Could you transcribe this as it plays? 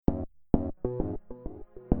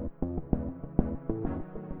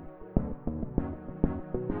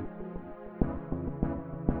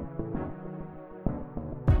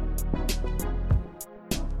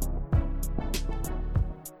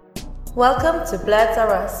Welcome to Blurs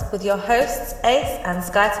Are Us with your hosts Ace and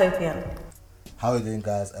Skytopian. How are you doing,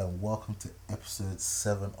 guys, and welcome to episode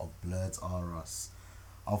 7 of Blurs Are Us.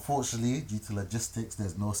 Unfortunately, due to logistics,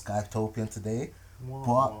 there's no Skytopian today,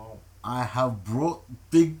 but I have brought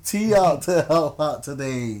Big T out to help out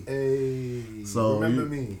today. Hey, so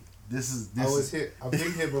remember me? I was here. I've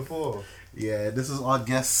been here before. Yeah, this is our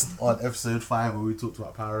guest on episode 5 where we talked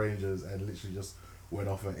about Power Rangers and literally just went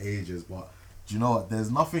off for ages. But do you know what?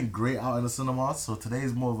 There's nothing great out in the cinema, so today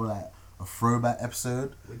is more of a throwback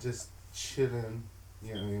episode. We're just chilling,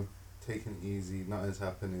 you know what I mean? Taking it easy, nothing's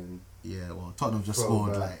happening. Yeah, well, Tottenham just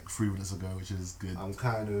scored like 3 minutes ago, which is good. I'm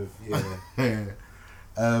kind of,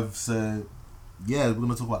 yeah. So, yeah, we're going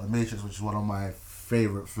to talk about The Matrix, which is one of my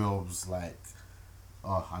favourite films.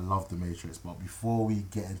 I love The Matrix. But before we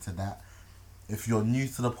get into that, if you're new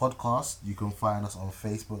to the podcast, you can find us on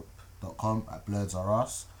facebook.com at Blurs Are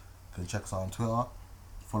Us. You can check us out on Twitter.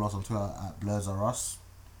 Follow us on Twitter at Blurs Are Us.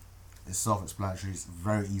 It's self-explanatory. It's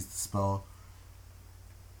very easy to spell.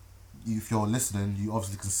 If you're listening, you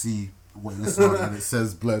obviously can see what you're listening and it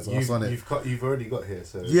says Blurs Are Us on it. You've already got here,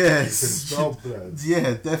 so yes. you can spell Blurs.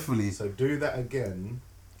 Yeah, definitely. So do that again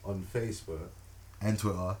on Facebook. And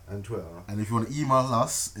Twitter. And if you want to email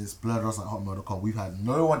us, it's blurredus@hotmail.com. We've had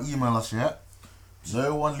no one email us yet.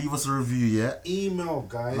 No one leave us a review yet. Email,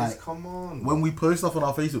 guys. Come on. When we post stuff on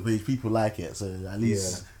our Facebook page, people like it. So at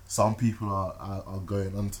least some people are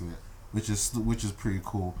going onto it, which is pretty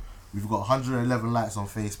cool. We've got 111 likes on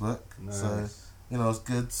Facebook. Nice. So, it's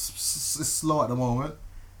good. It's slow at the moment.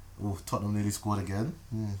 Oh, Tottenham nearly scored again.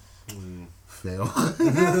 Fail.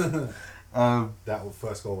 That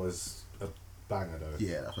first goal was a banger, though.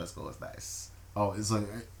 Yeah, that first goal was nice. Oh, it's like,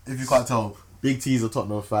 if you can't tell, Big T's a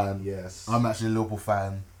Tottenham fan. Yes. I'm actually a Liverpool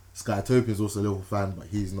fan. Skytopian's also a Liverpool fan, but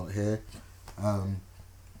he's not here.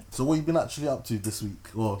 So what have you been actually up to this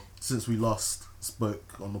week, or since we last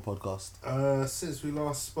spoke on the podcast? Since we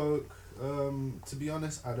last spoke, to be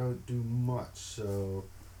honest, I don't do much.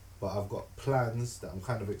 But I've got plans that I'm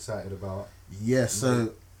kind of excited about. Yeah.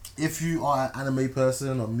 So if you are an anime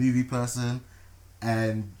person or movie person,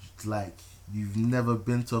 and you've never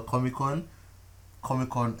been to a Comic-Con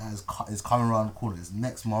is coming around the corner. It's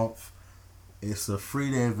next month. It's a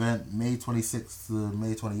 3-day event, May 26th to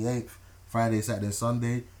May 28th, Friday, Saturday,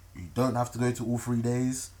 Sunday. You don't have to go to all 3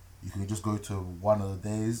 days. You can just go to one of the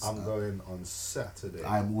days. I'm going on Saturday.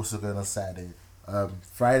 I'm also going on Saturday.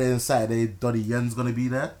 Friday and Saturday, Donnie Yen's going to be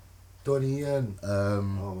there. Donnie Yen. Oh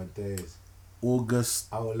my days. August.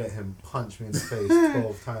 I will let him punch me in the face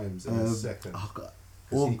 12 times in a second.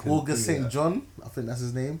 August St. John, I think that's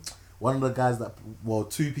his name. One of the guys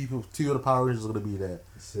two of the Power Rangers are going to be there.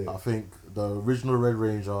 Sick. I think the original Red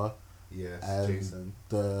Ranger. Yes, and Jason.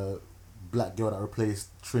 The black girl that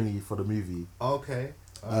replaced Trini for the movie. Okay.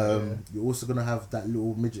 You're also going to have that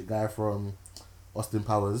little midget guy from Austin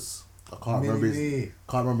Powers. I can't remember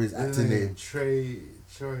his acting name. Troy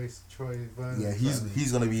Vernon. Yeah,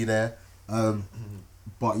 he's going to be there.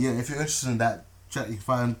 But yeah, if you're interested in that, you can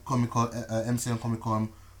find Comic-Con, MCN Comic-Con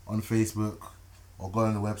on Facebook, or go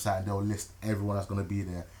on the website and they'll list everyone that's going to be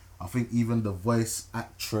there. I think even the voice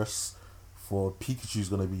actress for Pikachu is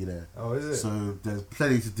going to be there. Oh, is it? So there's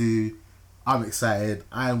plenty to do. I'm excited.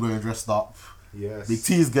 I am going dressed up. Yes. Big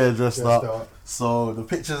T is getting dressed up. So the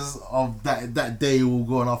pictures of that day will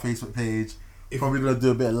go on our Facebook page. Probably going to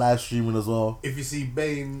do a bit of live streaming as well. If you see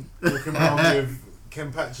Bane walking around with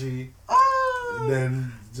Kenpachi,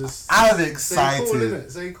 then just... I'm excited.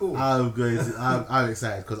 Say cool. I'm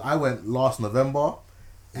excited because I went last November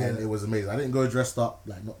and it was amazing. I didn't go dressed up,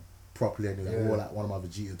 not properly anyway. I wore one of my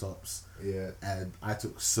Vegeta tops. Yeah. And I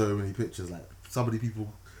took so many pictures.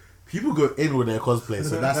 People go in with their cosplay.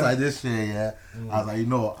 So that's why this year, I was like,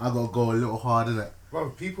 I got to go a little hard, innit?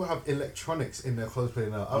 Bro, people have electronics in their cosplay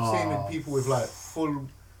now. I've seen people with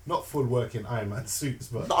not full working Iron Man suits,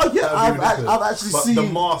 but I've actually seen the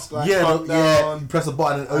mask come down. You press a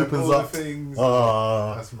button and it opens all up. The things.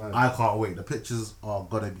 That's mad. I can't wait. The pictures are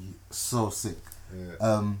gonna be so sick.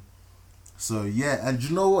 Yeah. So yeah, and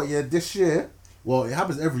you know what? Yeah, this year, well, it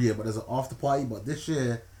happens every year, but there's an after party. But this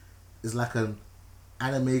year is like an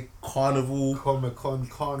anime carnival. Comic-Con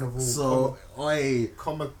carnival. So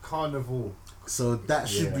Comic Carnival. So that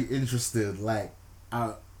should be interesting.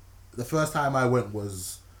 The first time I went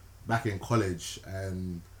was back in college,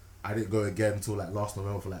 and I didn't go again until last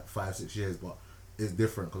November for 5-6 years. But it's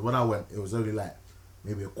different because when I went, it was only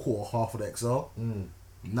maybe a quarter, half of the XL.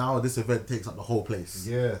 Now this event takes up the whole place.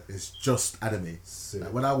 Yeah, it's just anime.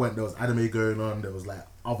 When I went, there was anime going on. There was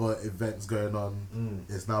other events going on.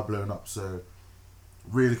 It's now blown up. So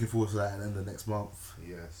really looking forward to that at the end of next month.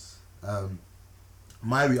 Yes.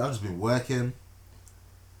 My week, I've just been working,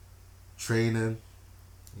 training.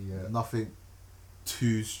 Yeah. Nothing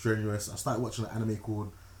too strenuous. I started watching an anime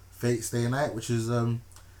called Fate Stay Night, which is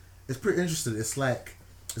it's pretty interesting. It's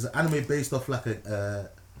an anime based off like a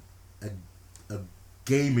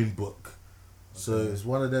gaming book. So it's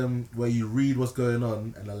one of them where you read what's going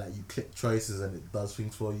on and then like you click choices and it does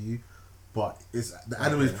things for you. But the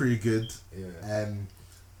anime is pretty good. Yeah. And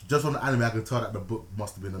just from the anime, I can tell that the book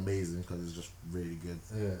must have been amazing because it's just really good.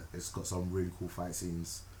 Yeah. It's got some really cool fight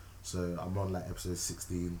scenes. So I'm on like episode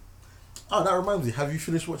 16. Oh, that reminds me. Have you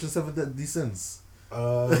finished watching Seven Deadly Sins?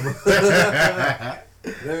 I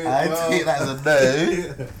take that as a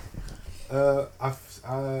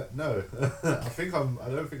no. No. I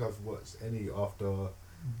don't think I've watched any after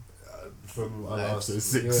from episode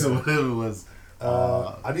 6 or whatever it was.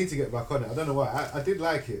 I need to get back on it. I don't know why. I did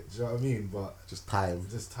like it. Do you know what I mean? But just time,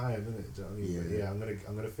 isn't it? Do you know what I mean? Yeah. But yeah,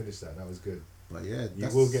 I'm gonna finish that. That was good. But yeah, you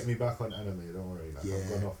will get me back on anime. Don't worry. Like, Yeah. I've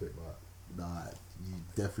gone off it, but Nah, you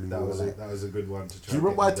definitely that will. was Like, that was a good one to try. do you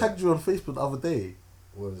remember I tagged you on Facebook the other day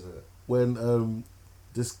What was it? when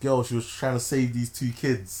this girl, she was trying to save these 2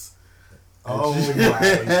 kids. Oh my god!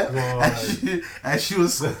 And she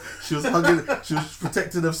was hugging, she was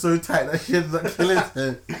protecting them so tight that she ended up killing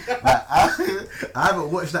them. Like, I haven't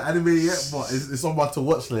watched that anime yet, but it's on my to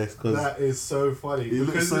watch list because That is so funny. it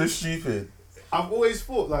looks because so stupid. I've always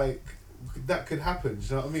thought like that could happen. Do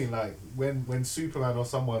you know what I mean? Like when Superman or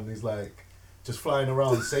someone is like just flying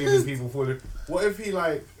around saving people for the. What if he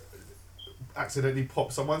like accidentally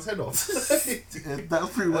popped someone's head off? That's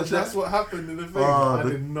pretty much That's what happened in the thing. I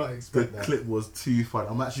did not The expect that. clip was too fun.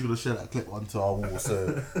 I'm actually gonna share that clip onto our wall so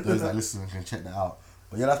those that listen can check that out.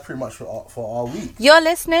 But yeah, that's pretty much for our week. You're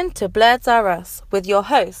listening to Blurds Are Us with your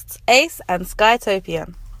hosts Ace and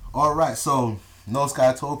Skytopian. Alright, so no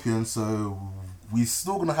Skytopian, so we're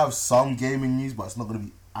still gonna have some gaming news, but it's not gonna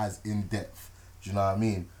be as in depth. Do you know what I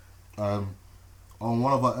mean? On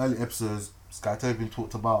one of our early episodes, Skytopian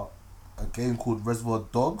talked about a game called Reservoir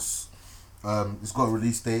Dogs. It's got a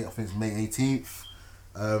release date, I think it's May 18th.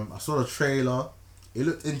 I saw the trailer. It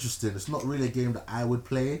looked interesting. It's not really a game that I would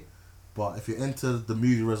play, but if you're into the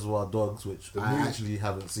movie Reservoir Dogs, which actually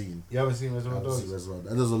haven't seen. You haven't seen Reservoir Dogs?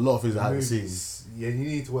 And there's a lot of things I haven't seen. Yeah, you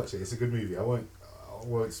need to watch it. It's a good movie. I won't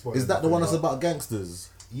spoil it. Is that the one that's about gangsters?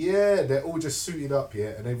 Yeah, they're all just suited up, yeah,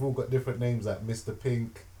 and they've all got different names like Mr.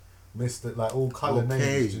 Pink, Mr. like all colour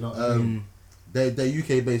names. Do you know what I mean? They're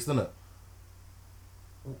UK based, isn't it?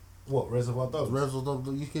 What, Reservoir Dogs? Reservoir Dogs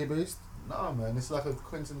are UK based? Nah, man, it's like a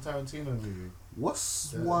Quentin Tarantino movie.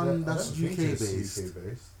 What's one that's UK based? UK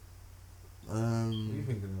based. What are you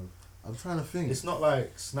thinking of? I'm trying to think. It's not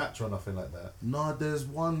like Snatch or nothing like that. No, there's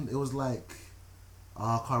one. It was like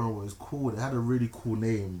I can't remember what it was called. It had a really cool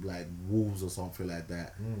name, like Wolves or something like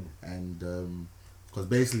that. And because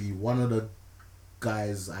basically one of the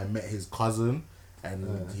guys, I met his cousin,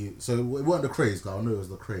 and so it wasn't the Craze. Cause I know it was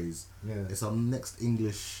the Craze. Yeah. It's some next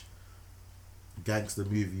English gangster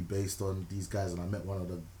movie based on these guys, and I met one of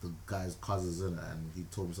the guy's cousins in it, and he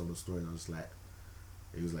told me some of the story, and I was like,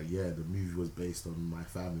 he was like, yeah, the movie was based on my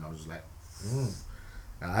family. I was just like,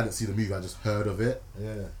 and I hadn't seen the movie, I just heard of it.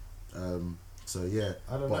 Yeah. So yeah.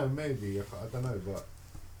 I don't know, maybe I don't know, but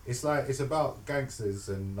it's like it's about gangsters,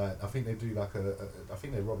 and like I think they do like I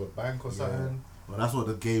think they rob a bank or something. Yeah. Well, that's what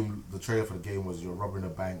the trailer for the game was. You're robbing a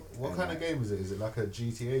bank. What kind of game is it? Is it like a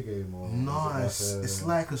GTA game or? No, it's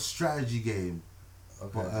like a strategy game.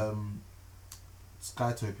 Okay. But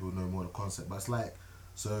Skytopia will know more of the concept. But it's like,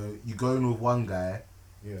 so you go in with one guy,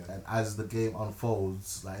 yeah, and as the game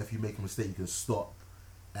unfolds, like if you make a mistake, you can stop,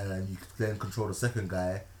 and then you can then control the second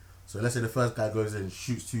guy. So let's say the first guy goes in and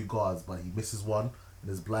shoots 2 guards, but he misses one, and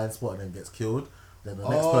there's blind spot, and then gets killed. Then the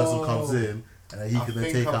next person comes in, and then he can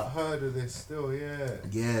then take out. I've heard of this still, yeah.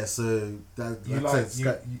 Yeah, so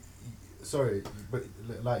that sorry, but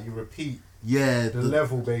like you repeat. Yeah, the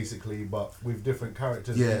level basically, but with different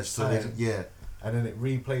characters. Yeah, each so time, yeah, and then it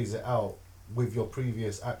replays it out with your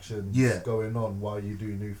previous actions going on while you do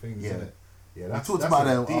new things. Yeah, innit? Yeah, we talked about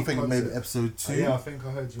that. I think maybe episode 2. Yeah, I think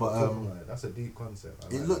I heard you talking about it. That's a deep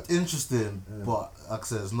concept. It looked interesting, but like I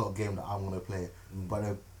said, it's not a game that I'm gonna play. But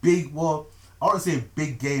a big, I wouldn't say a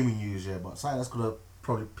big gaming news, but something that's gonna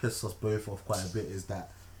probably piss us both off quite a bit is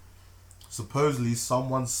that supposedly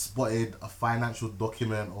someone spotted a financial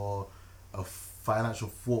document or a financial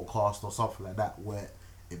forecast or something like that where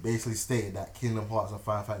it basically stated that Kingdom Hearts and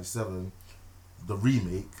Final Fantasy VII, the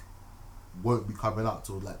remake, won't be coming out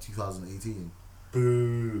till like 2018.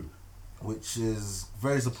 Boo. Which is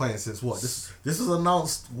very disappointing since what? This was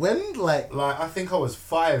announced when? Like I think I was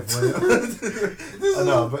 5 when I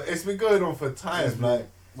know, but it's been going on for time. Like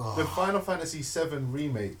the Final Fantasy VII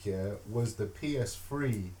remake, was the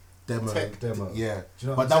PS3 tech demo. Yeah, do you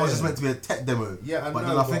know but that was just meant to be a tech demo. Yeah, but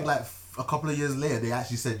then I think like a couple of years later they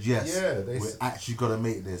actually said yes. Yeah, we're actually gonna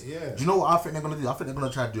make this. Yeah. Do you know what I think they're gonna do? I think they're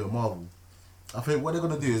gonna try to do a Marvel. I think what they're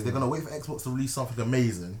gonna do is they're gonna wait for Xbox to release something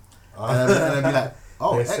amazing, and then be like,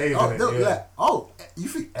 you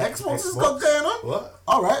think Xbox has got going on? What?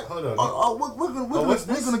 All right. Hold on.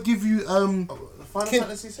 We're gonna give you Final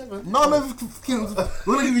Fantasy VII? No, we're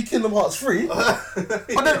gonna give you Kingdom Hearts 3. But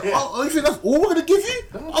then, you think that's all we're gonna give you?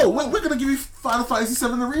 We're gonna give you Final Fantasy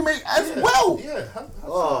VII the remake as well. Yeah.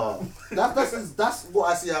 That's what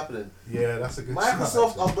I see happening. Yeah, that's a good.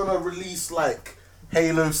 Microsoft are gonna release like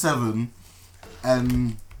Halo 7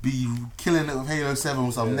 and be killing it with Halo 7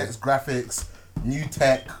 with some next graphics, new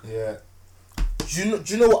tech. Yeah. Do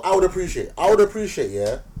you know what I would appreciate?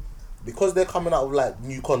 Because they're coming out with like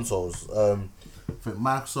new consoles. I think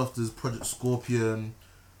Microsoft is Project Scorpion.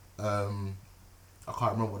 I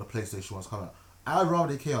can't remember what the PlayStation one's coming out. I'd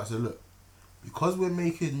rather they came out and said, look, because we're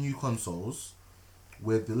making new consoles,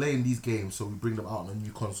 we're delaying these games so we bring them out on a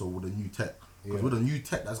new console with a new tech. Because with the new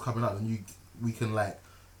tech that's coming out, we can like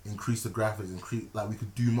increase the graphics, we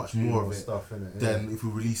could do much more of it stuff in it, than if we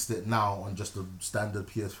released it now on just a standard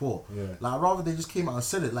PS4. Yeah. Like rather they just came out and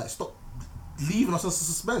said it. Like stop leaving us in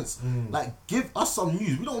suspense. Like give us some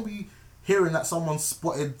news. We don't want to be hearing that someone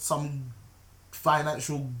spotted some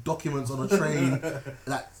financial documents on a train.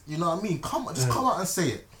 Like, you know what I mean? Come out and say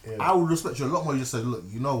it. Yeah. I would respect you a lot more. You just said, look,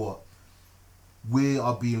 you know what? We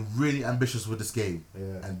are being really ambitious with this game,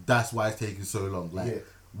 and that's why it's taking so long. Like,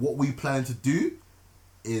 what we plan to do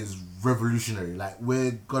is revolutionary. Like,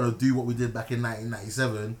 we're gonna do what we did back in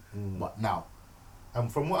 1997, but now.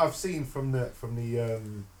 And from what I've seen from the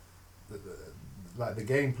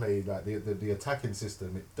gameplay, like the attacking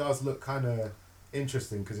system, it does look kind of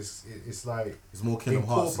interesting because it's like it's more Kingdom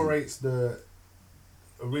Hearts. Incorporates the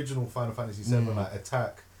original Final Fantasy VII, like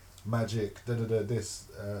attack, magic, this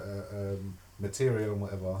material and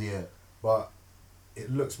whatever. Yeah. But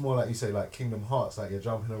it looks more like you say, like Kingdom Hearts, like you're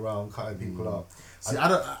jumping around, cutting people up.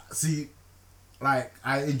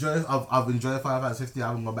 I've enjoyed Final Fantasy 15. I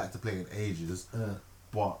haven't gone back to play it in ages.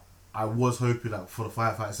 But I was hoping that for the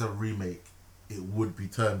Final Fantasy 7 remake, it would be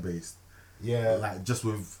turn-based. Yeah. Like, just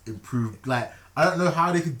with improved... Like, I don't know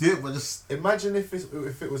how they could do it, but just... Imagine if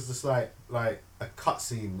it was just like a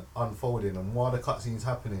cutscene unfolding, and while the cutscene's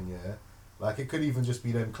happening, like it could even just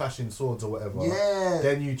be them clashing swords or whatever. Yeah.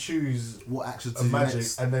 Then you choose what action to magic,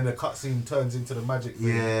 next. and then the cutscene turns into the magic thing.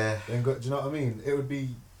 Yeah. Then do you know what I mean? It would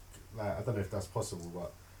be... Like, I don't know if that's possible,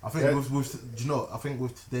 but... I think I think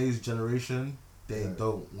with today's generation... They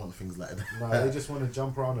don't want things like that. No, they just want to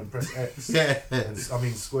jump around and press X.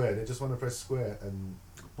 Square. They just want to press square and.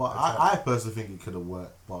 But I personally think it could have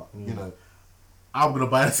worked. But you know, I'm gonna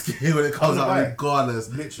buy this game when it comes out regardless.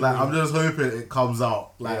 Literally, like I'm just hoping it comes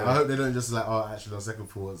out. Like I hope they don't just like, oh, actually on second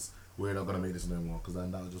thoughts we're not gonna make this no more, because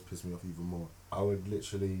then that would just piss me off even more. I would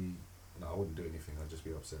literally, I wouldn't do anything. I'd just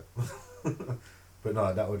be upset. But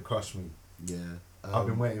no, that would crush me. Yeah. I've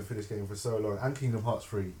been waiting for this game for so long, and Kingdom Hearts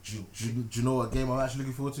 3. Do you know what game I'm actually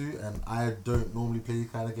looking forward to? And I don't normally play these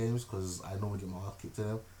kind of games because I normally get my heart kicked in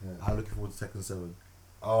them. Yeah. I'm looking forward to Tekken 7.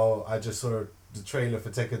 Oh, I just saw the trailer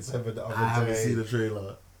for Tekken 7 the other day. I haven't seen the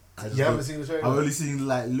trailer. You haven't seen the trailer? I've only seen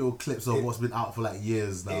like little clips of what's been out for like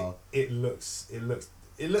years now. It looks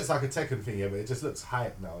like a Tekken thing, but it just looks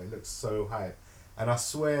hype now. It looks so hype. And I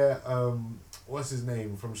swear, what's his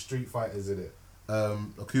name from Street Fighter, is it?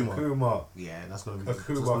 Akuma. Yeah, that's gonna be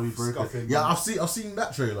broken. Yeah, I've seen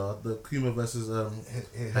that trailer, the Akuma versus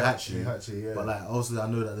Heihachi, yeah. But like, obviously, I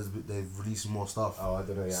know that they've released more stuff. Oh, I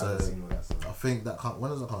don't know. Yeah, I haven't seen all that stuff. I think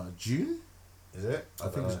when does that come out? June? Is it? I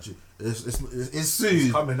think it's June. It's soon.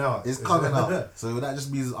 It's coming out. It's coming out. So that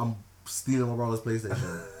just means I'm stealing my brother's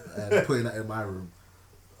PlayStation and putting that in my room.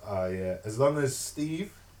 Yeah. As long as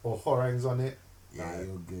Steve or Horang's on it. Yeah,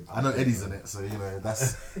 you're good. I know Eddie's in it, so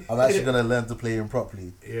I'm actually gonna learn to play him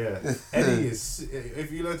properly. Yeah, Eddie is.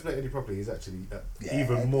 If you learn to play Eddie properly, he's actually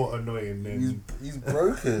even more annoying than he's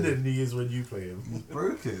broken than he is when you play him. He's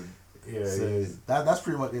broken. Yeah, so that's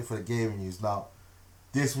pretty much it for the gaming news. Now,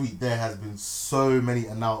 this week there has been so many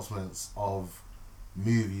announcements of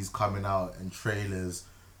movies coming out and trailers.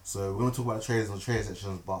 So we're gonna talk about the trailers and the trailer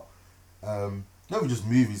sections, but not just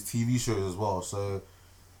movies, TV shows as well. So.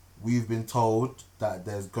 We've been told that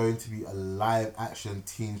there's going to be a live action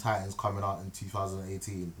Teen Titans coming out in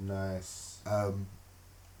 2018. Nice.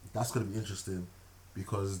 That's going to be interesting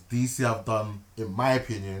because DC have done, in my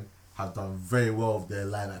opinion, very well with their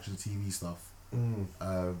live action TV stuff.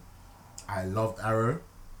 I loved Arrow.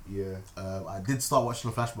 Yeah. I did start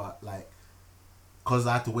watching the Flash, but like because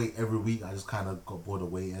I had to wait every week, I just kind of got bored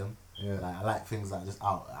of waiting. Yeah. Like, I like things that are just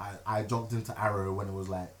out. I jumped into Arrow when it was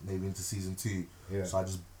like maybe into season 2. Yeah. So I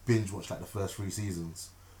just binge watched like the first 3 seasons.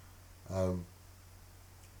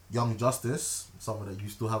 Young Justice, someone that you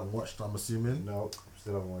still haven't watched, I'm assuming. No,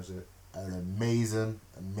 still haven't watched it. An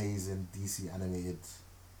amazing DC animated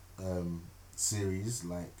series.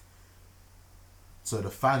 Like, so the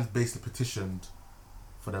fans basically petitioned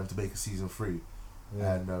for them to make a season 3.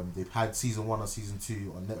 Yeah. And they've had season 1 and season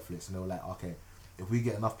 2 on Netflix, and they were like, okay, if we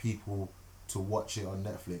get enough people to watch it on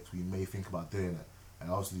Netflix, we may think about doing it.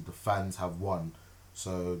 And obviously the fans have won,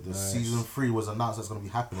 so the season 3 was announced that's going to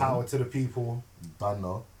be happening. Power to the people. Don't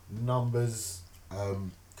know. Numbers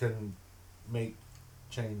can make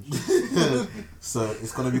change. So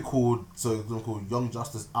it's going to be called Young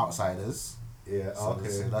Justice Outsiders. Yeah. So Okay.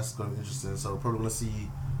 so that's going to be interesting. So we're probably going to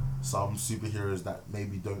see some superheroes that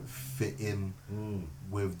maybe don't fit in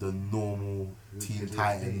with the normal Teen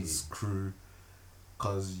Titans crew.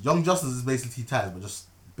 Because Young Justice is basically Teen Titans, but just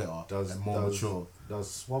better and more mature. Does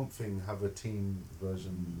Swamp Thing have a teen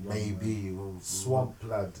version? Maybe. Swamp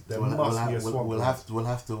Lad. There must be a Swamp Lad. We'll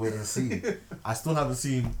have to wait and see. I still haven't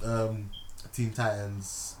seen Teen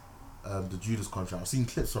Titans, the Judas Contract. I've seen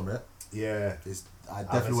clips from it. Yeah. I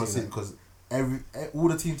definitely want to see it because all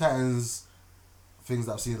the Teen Titans things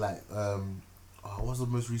that I've seen, like what was the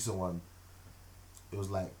most recent one? It was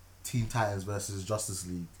like Teen Titans versus Justice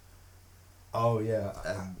League. Oh yeah,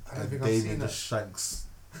 and Damien just shanks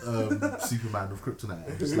Superman with kryptonite.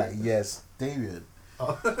 I'm just like, yes, Damien.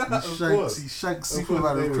 He shanks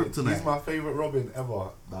Superman with kryptonite. He's my favourite Robin ever.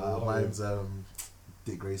 Mine's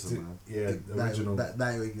Dick Grayson, man. Yeah, the original.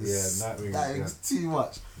 Nightwing is Nightwing's too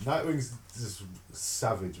much. Nightwing's just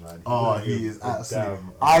savage, man. Oh, he is absolutely.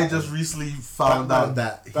 I just recently found out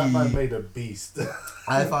that Batman made a beast.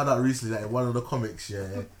 I found out recently that in one of the comics,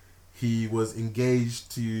 he was engaged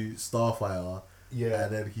to Starfire. Yeah.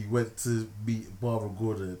 And then he went to meet Barbara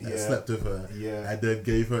Gordon and slept with her. Yeah. And then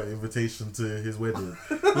gave her an invitation to his wedding.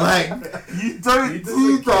 Like, you don't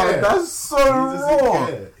do that. Care. That's so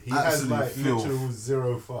wrong. He has like literal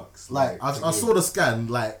zero fucks. Like I saw the scan.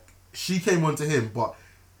 Like, she came on to him, but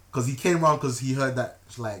because he came around because he heard that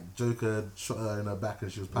like Joker shot her in her back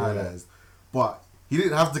and she was paralyzed. But he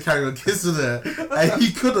didn't have to carry on kissing her, and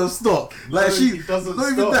he could have stopped. Like, no, he doesn't not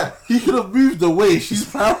stop. even that. He could have moved away. She's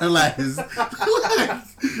paralyzed. Like,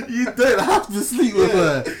 you don't have to sleep with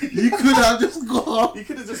her. You could have just got. You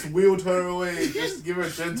could have just wheeled her away. Just give her a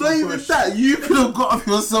gentle Not push. even that. You could have got up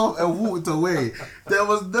yourself and walked away. There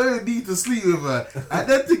was no need to sleep with her, and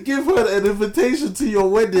then to give her an invitation to your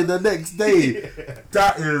wedding the next day.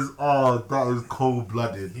 That is cold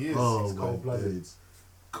blooded. He is. He's cold blooded.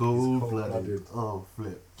 Cold-blooded. Oh,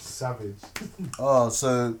 flip. Savage.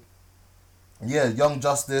 So yeah, Young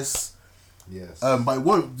Justice. Yes. But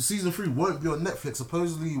season 3 won't be on Netflix.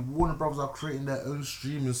 Supposedly Warner Brothers are creating their own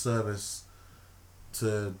streaming service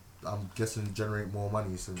to, I'm guessing, generate more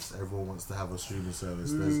money, since everyone wants to have a streaming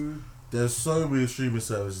service. There's so many streaming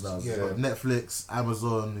services now. Yeah. Like Netflix,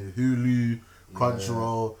 Amazon, Hulu,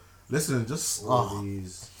 Crunchyroll. Listen, just all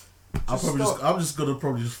these. I'm just gonna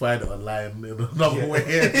probably just find it online in another way.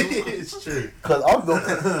 It's true. Because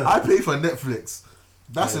I pay for Netflix.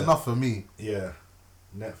 That's enough for me. Yeah,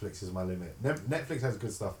 Netflix is my limit. Netflix has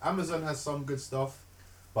good stuff. Amazon has some good stuff,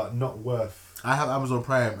 but not worth. I have Amazon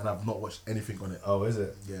Prime and I've not watched anything on it. Oh, is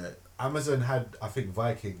it? Yeah. Amazon had, I think,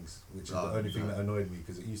 Vikings, which is the only thing that annoyed me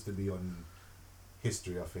because it used to be on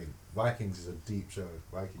History. I think Vikings is a deep show.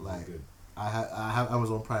 Vikings is good. I have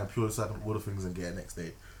Amazon Prime purely so I can order things and get it next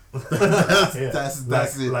day.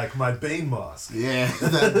 that's it. Like my Bane mask. Yeah,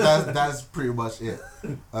 that's pretty much it.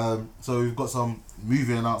 So we've got some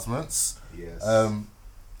movie announcements. Yes.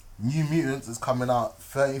 New Mutants is coming out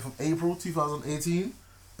 30th of April 2018.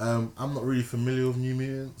 I'm not really familiar with New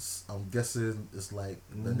Mutants. I'm guessing it's like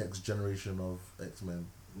the next generation of X-Men.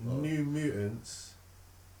 New Mutants.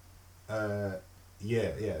 That's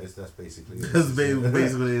basically it. That's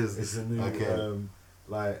basically it. It's a new. Okay.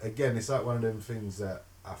 Like, again, it's like one of them things that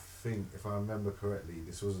I think, if I remember correctly,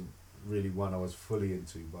 this wasn't really one I was fully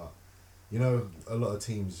into, but you know, a lot of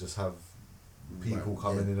teams just have people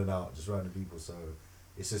coming in and out, just random people. So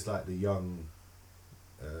it's just like the young.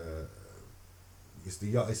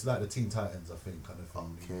 It's like the Teen Titans, I think, kind of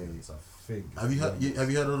thing. Okay. I think. Have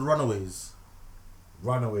you heard of the Runaways?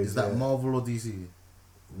 Runaways. Is that Marvel or DC?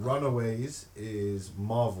 Runaways is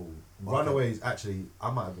Marvel. Okay. Runaways, actually,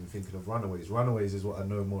 I might have been thinking of Runaways. Runaways is what I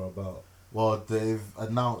know more about. Well, they've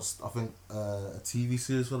announced, I think, a TV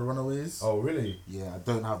series for the Runaways. Oh, really? Yeah, I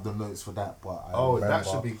don't have the notes for that, but that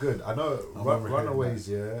should be good. I know Runaways.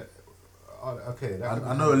 Yeah, okay.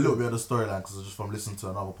 I know a little bit of the storyline because just from listening to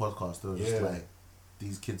another podcast. They were just like,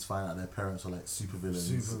 these kids find out their parents are like super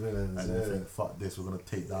villains, and they think, fuck this, we're gonna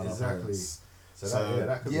take down our parents. So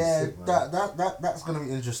that could be sick, man. That's gonna be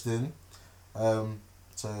interesting.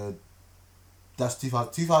 So that's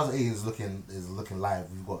 2018 is looking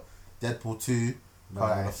live. We've got Deadpool 2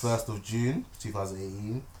 coming on the 1st of June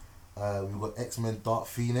 2018. We've got X-Men Dark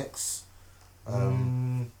Phoenix.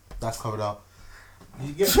 That's coming out.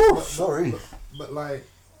 You get sorry, but like,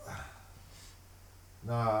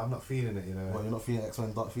 nah, I'm not feeling it. You know. Well, you're not feeling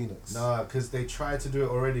X-Men Dark Phoenix? Nah, because they tried to do it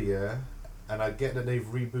already, yeah. And I get that they've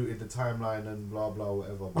rebooted the timeline and blah blah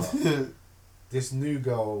whatever. But this new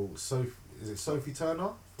girl, is it Sophie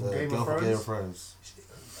Turner from Game of Thrones?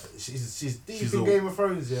 She's deep in Game of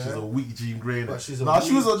Thrones, yeah. She's a weak Jean Grey. But she was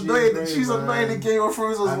annoying. She's annoying in Game of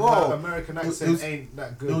Thrones as well. Her American accent ain't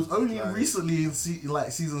that good. It was only recently in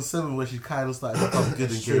season 7 where she kind of started to become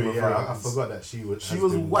good in Game of Thrones. I forgot that she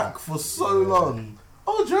was whack for so long.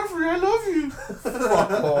 Oh, Jeffrey, I love you.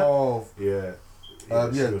 Fuck off. Yeah.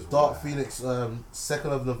 Dark Phoenix, 2nd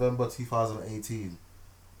of November 2018.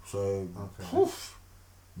 So,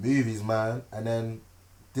 movies, man. And then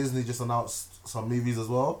Disney just announced some movies as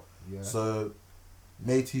well. Yeah. So,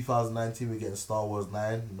 May 2019, we're getting Star Wars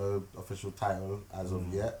 9. No official title as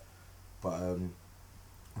of yet. But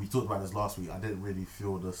we talked about this last week. I didn't really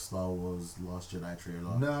feel the Star Wars Last Jedi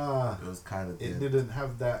trailer. Nah. It was kind of dead. It didn't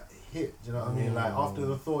have that hit. Do you know what I mean? Like, after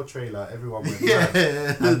the Thor trailer, everyone went mad.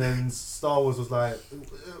 And then Star Wars was like,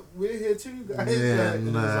 we're here too, guys. Yeah, it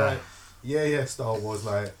was like, yeah, Star Wars.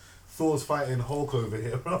 Like, Thor's fighting Hulk over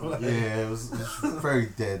here, bro. Like, it was very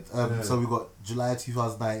dead. So we got July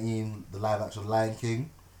 2019, the live action Lion King.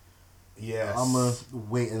 Yes. I'm gonna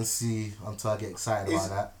wait and see until I get excited about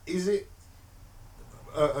that. Is it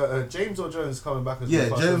James Earl Jones coming back as Mufasa?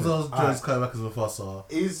 Yeah, James Earl Jones coming back as Mufasa.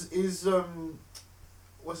 Is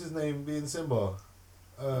what's his name being Simba?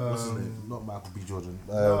 What's his name? Not Michael B. Jordan.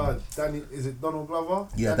 Danny. Is it Donald Glover?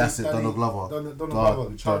 Yeah, that's it. Donald Glover. Donald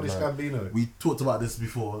Glover. Childish Gambino. We talked about this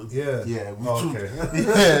before. Yeah. Yeah. Okay.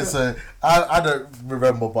 Yeah. So I don't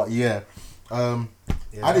remember, but yeah. I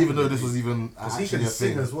didn't even know this was even because he can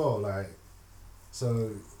sing as well. Like,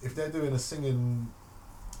 so if they're doing a singing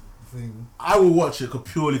thing, I will watch it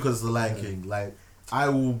purely because it's the Lion King. Like, I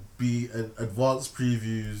will be an advanced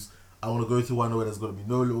previews. I want to go to one where there's going to be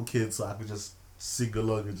no little kids, so I can just sing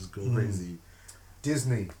along and just go crazy.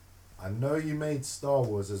 Disney, I know you made Star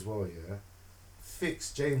Wars as well, yeah?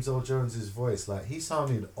 Fix James Earl Jones' voice. Like, he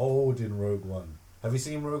sounded old in Rogue One. Have you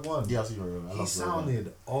seen Rogue One? Yeah, I've seen Rogue One. He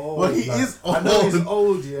sounded old. Well, he is old. I know he's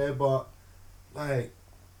old, yeah, but, like,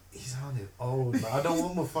 he sounded old. Like, I don't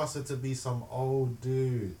want Mufasa to be some old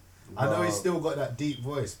dude. I know he's still got that deep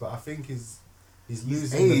voice, but I think he's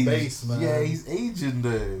losing the bass, man. Yeah, he's aging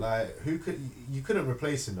though. Like, you couldn't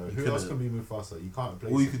replace him though. Who else can be Mufasa? You can't replace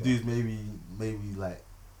him. All you could do is maybe like,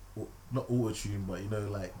 not auto-tune, but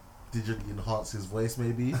like digitally enhance his voice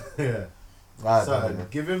maybe. Yeah. So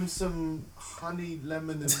give him some honey,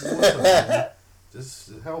 lemon and water, man.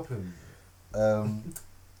 Just help him.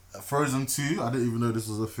 Frozen 2, I didn't even know this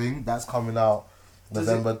was a thing. That's coming out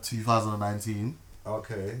November 2019.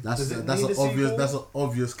 Okay. That's an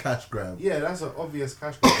obvious cash grab. Yeah, that's an obvious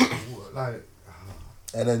cash grab. Like,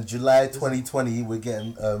 and then July 2020 we're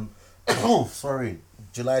getting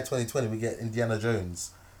July 2020 we get Indiana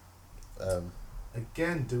Jones.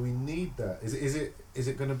 Again, do we need that? Is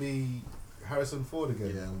it gonna be Harrison Ford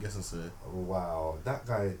again? Yeah, I'm guessing so. Oh, wow, that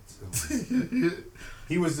guy.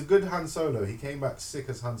 He was a good Han Solo. He came back sick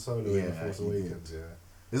as Han Solo in The Force Awakens. Yeah.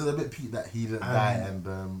 Is it a bit peak that he didn't die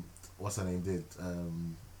and what's her name did?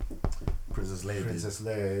 Princess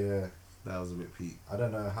Leia. Yeah. That was a bit peak. I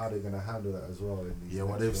don't know how they're gonna handle that as well. In these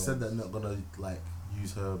they've said they're not gonna like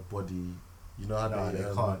use her body. You know how they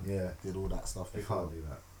can't. Yeah. Did all that stuff. They can't do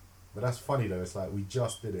that. But that's funny though. It's like we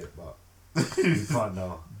just did it, but we can't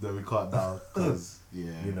now. No, we can't now because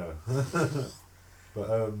you know.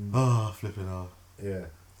 But flipping out. Yeah.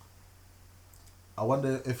 I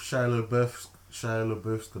wonder if Shia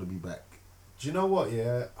LaBeouf's gonna be back. Do you know what?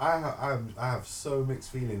 Yeah, I have so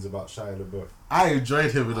mixed feelings about Shia LaBeouf. I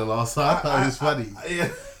enjoyed him in the last time. I thought it was funny. Yeah.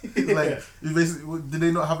 Like, basically, did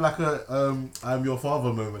they not have like a "I'm your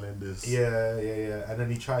father" moment in this? Yeah. And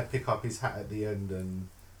then he tried to pick up his hat at the end, and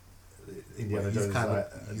Indiana Jones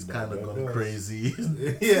he's kind of gone crazy.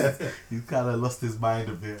 Yeah, he's kind of lost his mind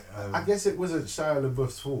a bit. I guess it wasn't Shia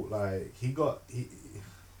LaBeouf's fault. Like, he got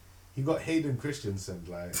Hayden Christensen.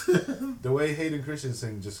 Like, the way Hayden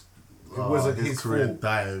Christensen just. It wasn't his fault,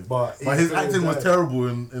 but his acting was terrible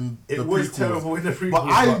in the prequels. It was terrible in the prequels. But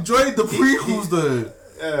I enjoyed the prequels though.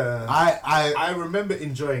 I remember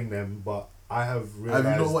enjoying them, but I have realized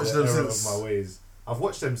have you not watched them since? Of my ways. I've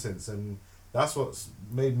watched them since, and that's what's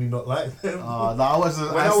made me not like them. No, I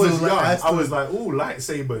wasn't. When I was young, I was like, "Ooh,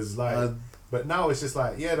 lightsabers!" Like, but now it's just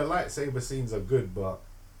like, yeah, the lightsaber scenes are good, but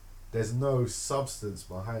there's no substance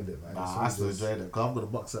behind it, man. Nah, I still enjoyed it because I've got a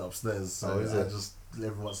box set upstairs, so I just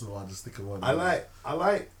every once in a while I just stick it on. I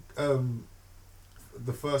like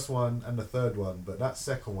the first one and the third one, but that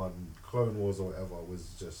second one, Clone Wars or whatever,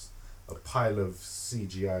 was just a pile of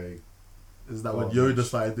CGI. Is that when Yoda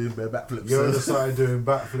started doing bare backflips? Yoda started doing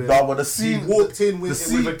backflips. No, but the scene he walked in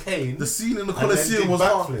with a cane. The scene in the Colosseum was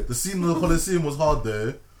hard. The scene in the Colosseum was hard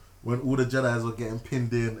though, when all the Jedi's were getting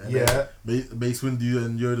pinned in, and Mace Windu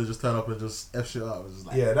and Yoda just turn up and just F shit up. It was just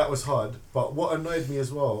like, yeah, that was hard. But what annoyed me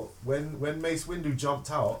as well, when Mace Windu jumped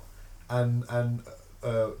out and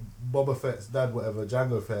Boba Fett's dad, whatever,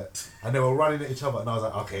 Jango Fett, and they were running at each other, and I was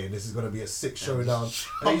like, okay, this is gonna be a sick showdown.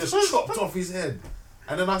 And he just chopped off his head.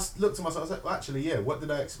 And then I looked at myself, I was like, well, actually, yeah, what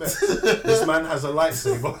did I expect? This man has a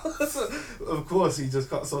lightsaber. Of course, he just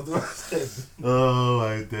cuts off the man's head. Oh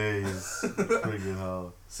my days. Friggin'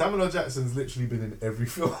 hell. Samuel L. Jackson's literally been in every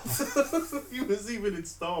film. He was even in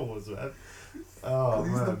Star Wars, man. Oh,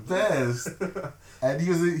 he's man. the best. And he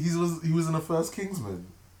was in the first Kingsman.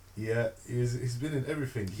 Yeah, he's been in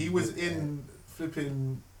everything. He was in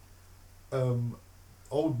flipping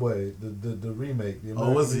Old Boy, the remake, the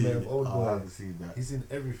American remake of Old Boy. I haven't seen that. He's in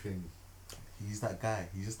everything. He's that guy.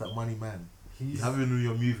 He's just that money man. You have him in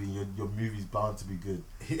your movie. Your movie's bound to be good.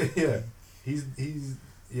 Yeah, he's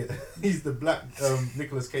the black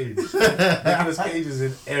Nicolas Cage. Nicolas Cage is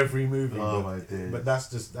in every movie. Oh my days. But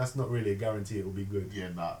that's not really a guarantee it will be good. Yeah,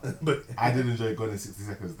 nah. But I did enjoy Gone in 60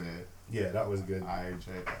 Seconds there. Yeah, that was good. I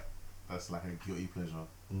enjoyed that. That's like a guilty pleasure.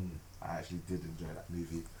 I actually did enjoy that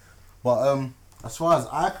movie. But as far as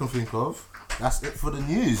I can think of, that's it for the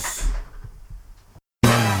news.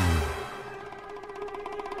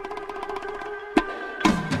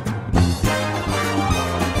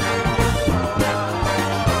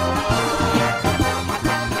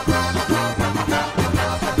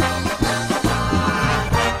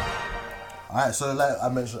 Alright, so like I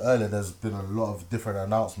mentioned earlier, there's been a lot of different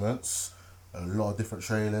announcements, a lot of different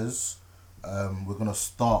trailers. We're going to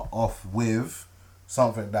start off with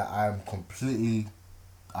something that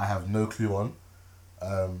I have no clue on.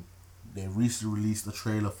 They recently released a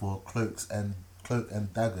trailer for Cloak and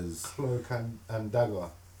Daggers. Cloak and Dagger.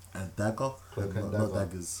 And Dagger? Cloak and not Dagger.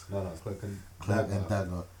 Daggers. No, it's Cloak and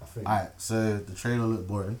Dagger. I think. Alright, so the trailer looked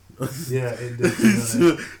boring. Yeah, it did.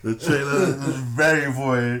 The trailer was very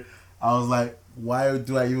boring. I was like, why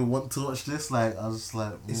do I even want to watch this? Like, I was just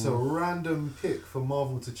like... It's a random pick for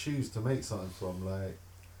Marvel to choose to make something from. Like,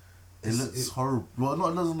 it looks horrible. Well,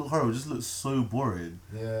 it doesn't look horrible. It just looks so boring.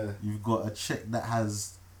 Yeah. You've got a chick that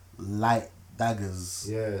has light daggers.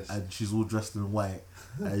 Yes. And she's all dressed in white.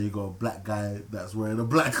 And you got a black guy that's wearing a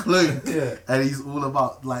black cloak. Yeah. And he's all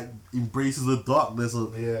about, like, embraces the darkness.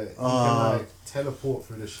 Yeah. You can, like, teleport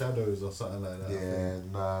through the shadows or something like that. Yeah,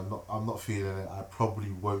 nah, I'm not feeling it. I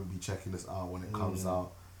probably won't be checking this out when it comes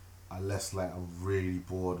out. Unless, like, I'm really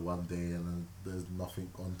bored one day and then there's nothing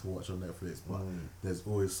on to watch on Netflix. But there's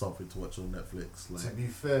always something to watch on Netflix. Like, to be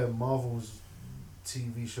fair, Marvel's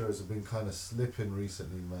TV shows have been kind of slipping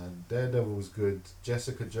recently, man. Daredevil's good.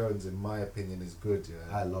 Jessica Jones, in my opinion, is good.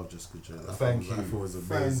 Yeah, I love Jessica Jones. Thank you. I thought it was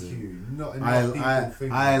amazing. Thank you. Not enough people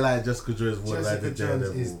think. I like Jessica Jones more than I Jessica did Jones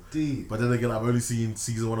Daredevil. is deep. But then again, I've only seen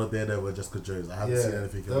season 1 of Daredevil and Jessica Jones. I haven't seen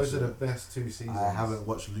anything else. Those are the best 2 seasons. I haven't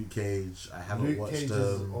watched Luke Cage. I haven't Luke watched Cage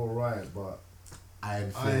is alright, but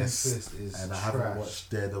Iron Fist is and I trash. haven't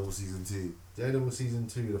watched Daredevil season 2. Daredevil season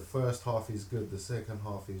 2, the first half is good, the second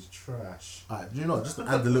half is trash. Alright, do you know, just to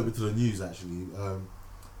add a little bit to the news actually,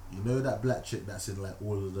 you know that black chick that's in like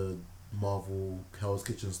all of the Marvel Hell's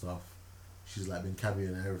Kitchen stuff? She's like been cameoing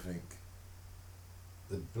and everything.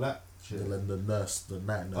 The black chick? The nurse, the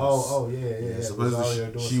night nurse. Oh yeah.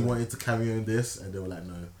 Supposedly she wanted to cameo in this and they were like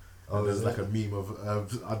no. And there's like a meme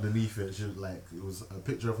of underneath it. She was like, it was a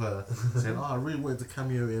picture of her saying, "Oh, I really wanted to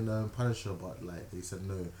cameo in Punisher, but like they said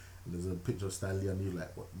no." And there's a picture of Stan Lee and you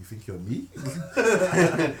like, "What? You think you're me?"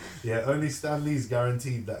 Yeah, only Stan Lee's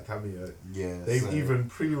guaranteed that cameo. Yeah, they've even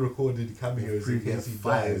pre-recorded cameos in case he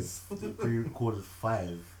dies. Pre-recorded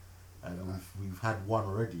 5, and we've had 1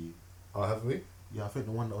 already. Oh, have we? Yeah, I think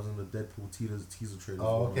the one that was in the Deadpool teaser trailer.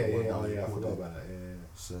 Oh, okay, yeah, I forgot about that. Yeah.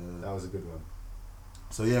 So that was a good one.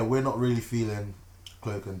 So yeah, we're not really feeling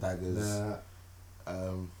Cloak and Daggers.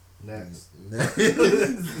 Nah. Next.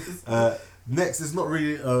 Next is not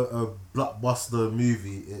really a blockbuster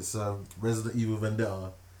movie. It's Resident Evil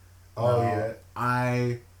Vendetta. Oh yeah.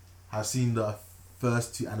 I have seen the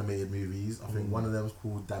first 2 animated movies. I think one of them was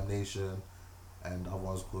called Damnation, and the other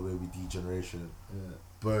one's called maybe Degeneration. Yeah.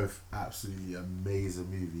 Both absolutely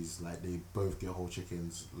amazing movies. Like they both get whole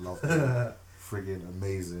chickens. Love them. Friggin'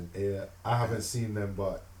 amazing. Yeah, I haven't seen them,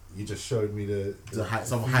 but you just showed me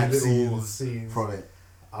some few hype little scenes from it.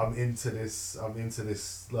 I'm into this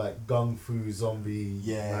like gung fu zombie.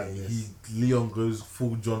 Yeah, madness. Leon goes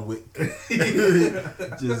full John Wick.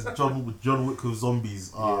 Just John Wick with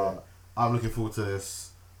zombies. I'm looking forward to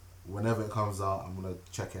this. Whenever it comes out, I'm gonna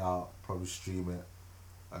check it out. Probably stream it.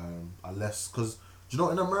 Unless, because do you know,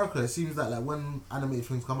 in America it seems like when animated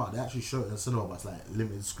films come out, they actually show it in the cinema, but it's like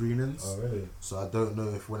limited screenings. Oh really? So I don't know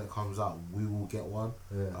if when it comes out we will get one.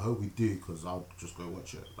 Yeah. I hope we do, because I'll just go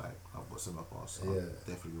watch it. Like I've got cinema pass, so I'll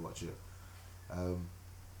definitely watch it.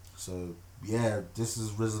 So yeah, this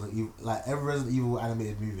is Resident Evil. Like every Resident Evil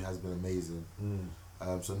animated movie has been amazing.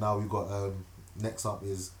 So now we've got next up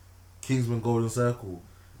is Kingsman Golden Circle.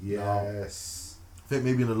 Yes. I think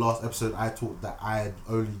maybe in the last episode I talked that I had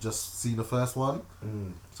only just seen the first one.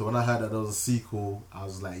 So when I heard that there was a sequel, I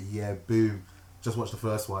was like, yeah, boom. Just watched the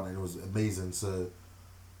first one and it was amazing. So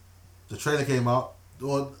the trailer came out.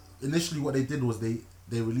 Well, initially what they did was they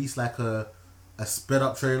released like a sped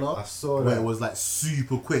up trailer. I saw where that. it was like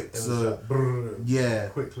super quick. It So was like, brrr, yeah.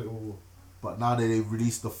 quick little. But now they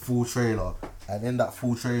released the full trailer, and in that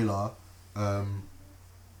full trailer, what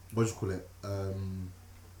do you call it?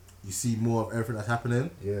 You see more of everything that's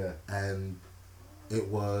happening. Yeah. And it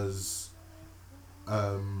was,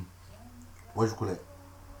 what do you call it?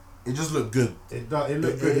 It just looked good. It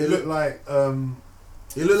looked good. It looked like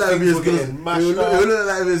it looked like it was as good as it looked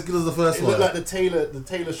like it was as good as the first it one. It looked like the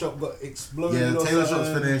tailor shop got exploded. Yeah, the tailor shop's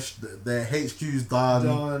finished. The HQ's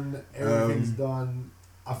done. Everything's done.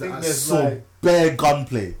 I think there's like bare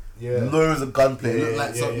gunplay. Yeah. Loads of gunplay. Yeah, It looked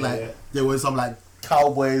like something there was some like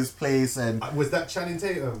Cowboys place, and was that Channing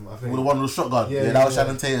Tatum? I think with the one with the shotgun. Yeah, that was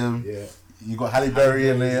Channing Tatum. Yeah. You got Halle Berry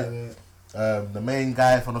in there. The main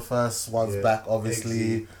guy from the first one's back,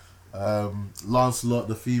 obviously. Lancelot,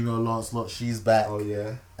 the female Lancelot, she's back. Oh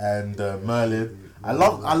yeah. And Merlin. I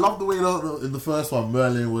love the way in the first one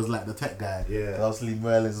Merlin was like the tech guy. Yeah. Obviously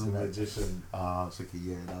Merlin's the magician. Tricky.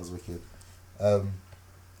 Yeah, that was wicked.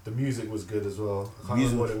 The music was good as well. I can't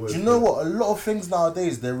remember what it was. Do you know what? A lot of things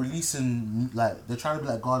nowadays they're releasing, like they're trying to be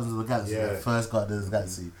like Guardians of the Galaxy, like first Guardians of the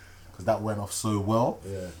Galaxy, because that went off so well.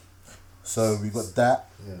 Yeah. So we got that.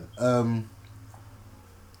 Yeah.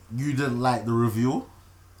 You didn't like the reveal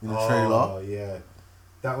in the trailer. Oh yeah,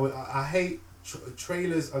 that was. I hate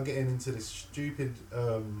trailers are getting into this stupid.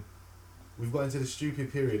 We've got into this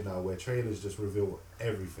stupid period now where trailers just reveal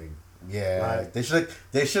everything. Yeah, like,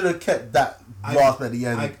 they should have kept that last at the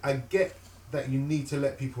end. I get that you need to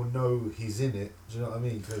let people know he's in it. Do you know what I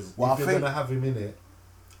mean? Because if you're gonna have him in it,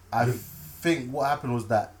 I think what happened was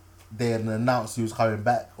that they had announced he was coming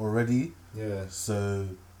back already. Yeah. So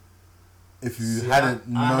if you hadn't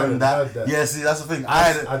known that, yeah. See, that's the thing.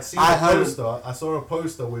 I'd seen a poster. I saw a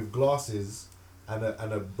poster with glasses and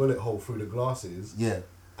a bullet hole through the glasses. Yeah.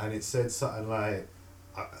 And it said something like,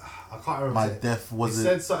 I can't remember. My death wasn't. It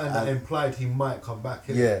said something that implied he might come back.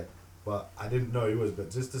 Yeah. But I didn't know he was.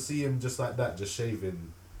 But just to see him just like that, just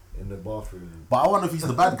shaving in the bathroom. But I wonder if he's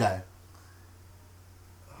the bad guy.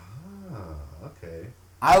 Okay.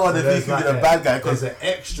 I wonder if he could be the bad guy because there's an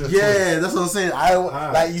extra. Yeah, that's what I'm saying.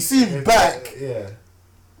 Like you see him back. Yeah.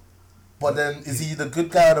 But then is he the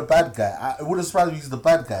good guy or the bad guy? It wouldn't surprise me if he's the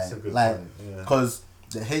bad guy. That's a good like point. because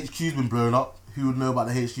the HQ's been blown up. Who would know about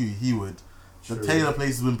the HQ? He would. True. The Taylor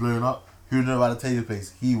place has been blown up. Who would know about the Taylor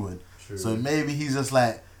place? He would. True. So maybe he's just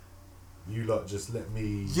like, you lot just let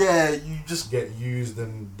me. Yeah, you just get used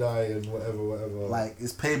and die and whatever. Like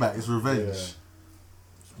it's payback. It's revenge. Yeah.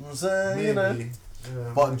 You know what I'm saying? Maybe. You know.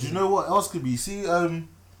 Yeah, but do you know what else could be? See,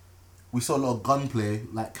 we saw a lot of gunplay,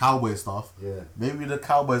 like cowboy stuff. Yeah. Maybe the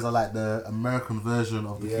cowboys are like the American version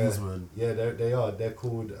of the Kingsmen. Yeah, they are. They're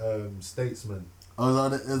called statesmen.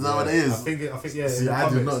 Oh, is that what it is? I think yeah. See, I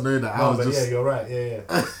did not know that. No, but yeah, you're right. Yeah.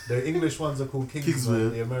 The English ones are called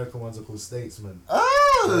Kingsmen. The American ones are called statesmen.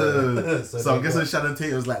 Oh! so I guess Shannon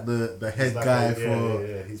Tate was like the head guy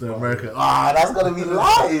for the American. That's gonna be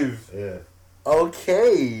live. Yeah.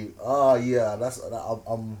 Okay. Oh yeah,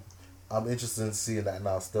 I'm interested in seeing that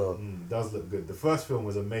now. Still, it does look good. The first film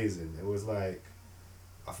was amazing. It was like,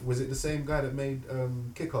 was it the same guy that made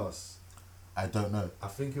Kick-Ass? I don't know. I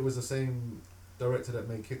think it was the same director that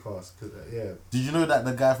made Kick-Ass. Yeah. Did you know that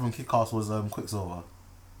the guy from Kick-Ass was Quicksilver?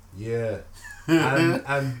 Yeah.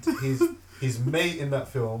 and his mate in that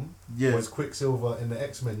film was Quicksilver in the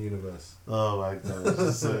X-Men universe. Oh my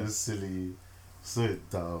god, so silly, so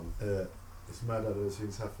dumb. It's mad that those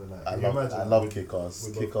things happen. Like, I can you love imagine Kick-Ass.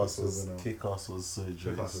 with Kick-Ass both was Quicksilver Kick-Ass was so now?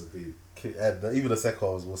 Kick-Ass jokes. was deep. And even the second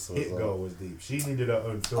one was also Hit as well. Girl was deep. She needed her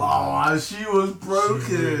own film. Oh, man. she was broken.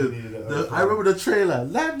 She really needed her own film. I remember the trailer.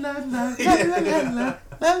 La la la la la la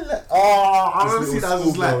la la. Oh, I remember seeing that. I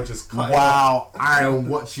was like, just wow, I am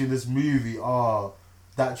watching this movie. Oh,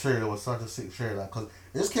 that trailer was such a sick trailer because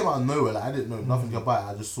it just came out of nowhere. Like I didn't know nothing about it.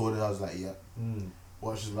 I just saw it. I was like, yeah,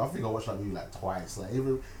 watch this. I think I watched that movie like twice. Like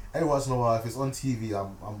every once in a while, if it's on TV,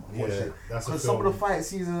 I'm watching it. Because some of the fight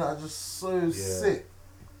scenes are just so sick.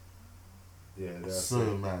 Yeah, so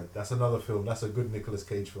mad. That's another film. That's a good Nicolas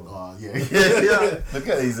Cage film. Oh yeah. Look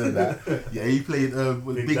at he's in that. Yeah, he played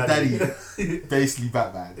Big Daddy, basically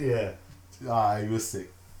Batman. Yeah. He was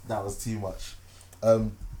sick. That was too much.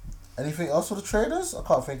 Anything else for the trailers? I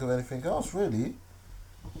can't think of anything else really.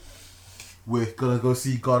 We're gonna go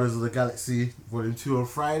see Guardians of the Galaxy Volume 2 on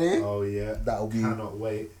Friday. Oh yeah. That'll be cannot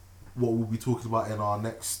wait. What we'll be talking about in our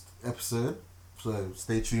next episode. So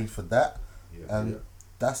stay tuned for that.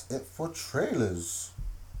 That's it for trailers.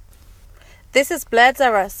 This is Blurds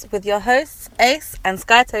Are Us with your hosts Ace and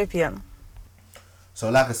Skytopian.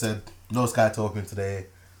 So like I said, no Skytopian today.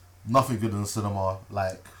 Nothing good in the cinema.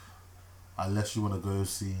 Like, unless you want to go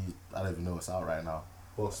see, I don't even know what's out right now.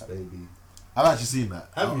 Boss Baby. I've actually seen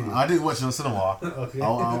that. Have you? I didn't watch it in the cinema. Okay. I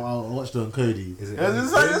watched it on Cody. Is it? It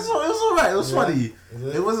was alright. It was funny.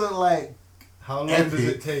 It wasn't like. How long does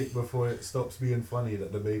it take before it stops being funny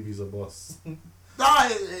that the baby's a boss? Nah,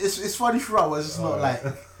 it's funny throughout, but it's just not like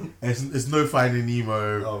it's no Finding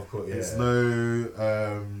Nemo. Oh, of course, yeah. It's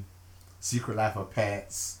no Secret Life of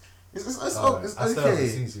Pets. It's I still okay. haven't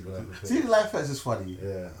seen Secret Life of Pets. Secret Life of Pets is funny.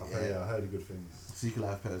 Yeah, I heard good things. Secret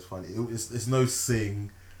Life of Pets is funny. It's no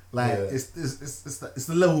Sing. Like it's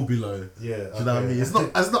the level below. Yeah, do you know what I mean? It's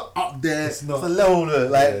not up there. It's not the level below.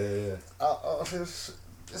 Like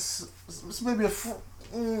it's maybe a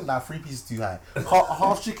 3-piece is too high.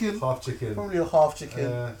 Half chicken. Half chicken. Probably a half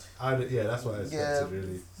chicken. That's what I expected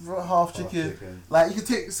really. Half chicken. Like you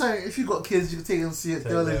can take. So if you got kids, you can take them and see it.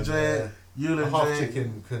 They'll enjoy it. You'll enjoy half it.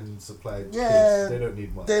 Chicken can supply kids. They don't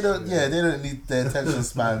need much. They don't. Yeah, they don't need their attention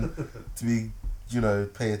span to be,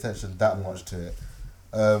 pay attention that much to it.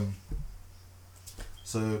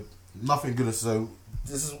 So nothing good. So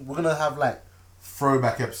we're gonna have like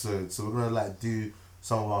throwback episodes. So we're gonna like do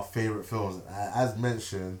some of our favorite films. As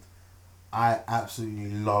mentioned, I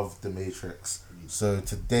absolutely love The Matrix. So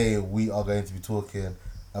today we are going to be talking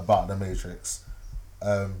about The Matrix.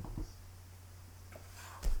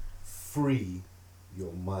 Free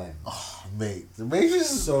your mind. Oh, mate, The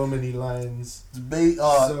Matrix is so many lines.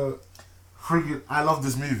 Freaking, I love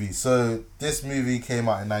this movie. So this movie came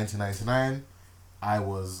out in 1999. I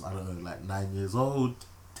was, I don't know, like 9 years old.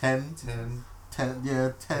 10,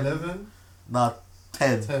 11? Nah,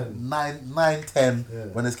 10. 9, 10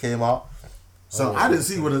 when this came out. So I didn't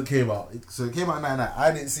see when it came out. So it came out in 99.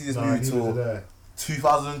 I didn't see this movie till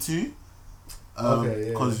 2002.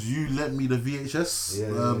 Because you lent me the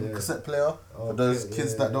VHS cassette player. For those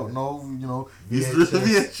kids that don't know,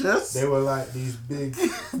 VHS. They were like these big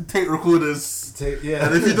tape recorders.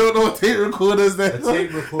 And if you don't know what tape recorders, then a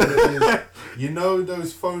tape recorder is,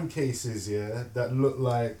 those phone cases, that look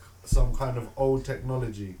like some kind of old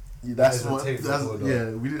technology. That's what. We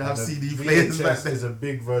didn't have CD players back then. Is a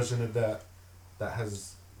big version of that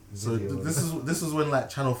has. So this is when like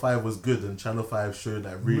Channel 5 was good and Channel 5 showed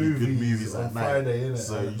like really good movies at night. Friday,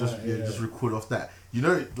 so you just record off that.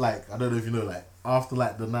 Like I don't know if you know, like after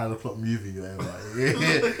like the 9 o'clock movie,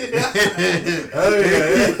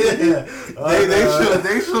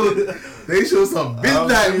 they show some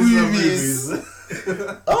midnight movies.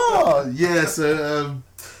 So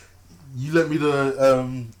you lent me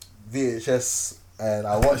the VHS and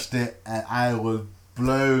I watched it and I was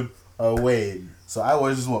blown away. So I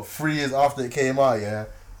was just 3 years after it came out,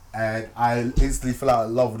 and I instantly fell out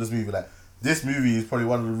in love with this movie. Like this movie is probably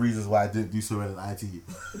one of the reasons why I didn't do so well in IT,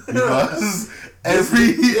 because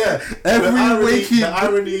the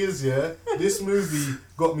irony is this movie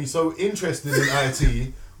got me so interested in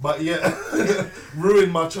IT, but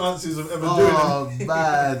ruined my chances of ever doing it. Oh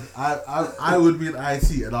man, I would be in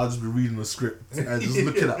IT and I'll just be reading the script and just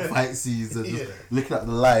looking at fight scenes and just looking at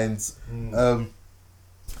the lines.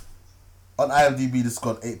 On IMDb, this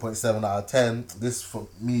got 8.7 out of 10. This for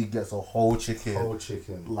me gets a whole chicken.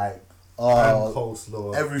 Like, and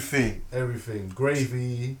coleslaw. Everything.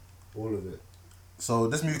 Gravy, all of it. So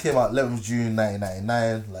this movie came out 11th June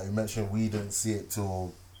 1999. Like we mentioned, we didn't see it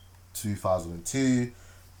till 2002.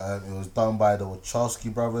 It was done by the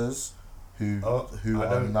Wachowski brothers, who I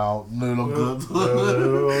are don't- now no longer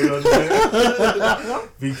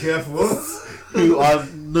Be careful. who are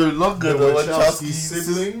no longer the Wachowski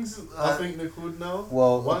siblings. I think they're called now.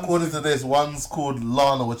 Well, according to this, one's called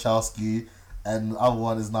Lana Wachowski, and the other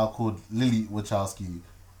one is now called Lily Wachowski.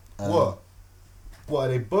 What are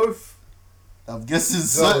they both? I'm guessing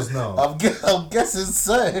girls so. now. I'm guessing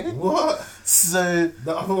so. What? So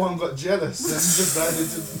The other one got jealous and decided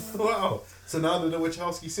to. Wow. So now they're the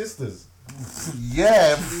Wachowski sisters.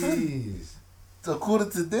 yeah, Jeez.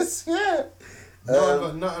 according to this, yeah. No, I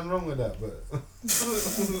got nothing wrong with that, but.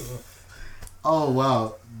 Oh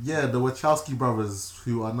wow, yeah, the Wachowski brothers,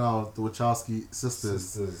 who are now the Wachowski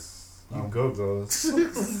sisters. You go, girls.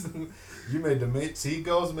 You made the See,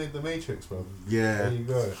 girls made the Matrix, bro. Yeah. There you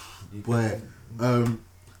go.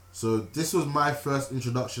 So this was my first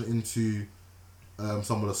introduction into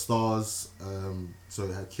some of the stars. So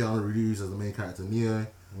it had Keanu Reeves as the main character Neo,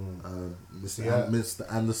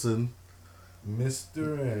 Mr. Anderson.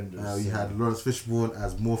 Mr. Anderson. You had Lawrence Fishburne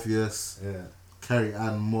as Morpheus. Yeah. Carrie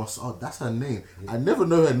Ann Moss. Oh, that's her name. I never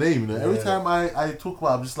know her name. You know, every time I talk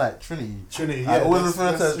about, it, I'm just like Trinity. Trinity. I Yeah, always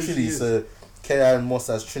refer to her as who Trinity. she is. So Carrie Ann Moss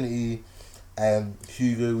as Trinity, and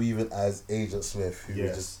Hugo Weaving as Agent Smith, who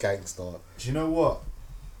was just gangster. Do you know what?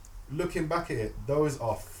 Looking back at it, those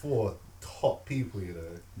are 4 top people. You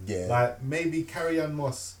know. Yeah. Like maybe Carrie Ann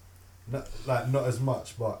Moss, not as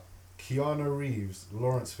much, but Keanu Reeves,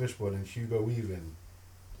 Lawrence Fishburne, and Hugo Weaving,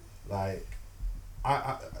 like.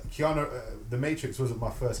 Keanu, The Matrix wasn't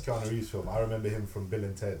my first Keanu Reeves film. I remember him from Bill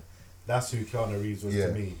and Ted. That's who Keanu Reeves was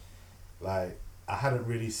to me. Like, I hadn't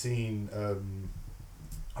really seen,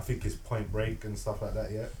 I think it's Point Break and stuff like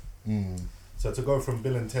that yet. So to go from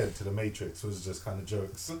Bill and Ted to The Matrix was just kind of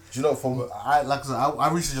jokes. Do you know, I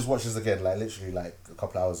recently just watched this again, like literally like a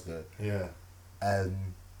couple hours ago. Yeah.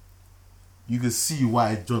 And you can see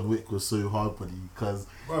why John Wick was so hard body, because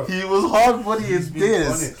he was hard body in been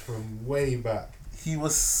this. on it from way back. He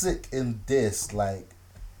was sick in this, like.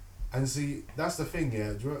 And see, that's the thing,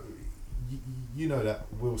 yeah. You know that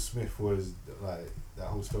Will Smith was like that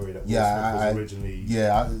whole story that Will Smith was originally.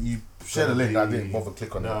 Yeah, you shared a link. I didn't bother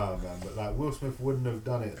click on it. Nah, man, but like Will Smith wouldn't have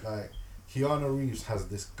done it. Like Keanu Reeves has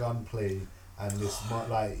this gunplay and this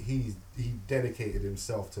like he dedicated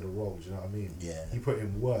himself to the role. Do you know what I mean? Yeah. He put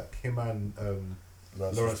in work. Him and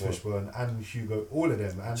Lawrence Fishburne and Hugo, all of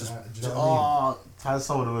them. And do you know what I mean? Has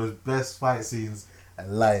some of the most best fight scenes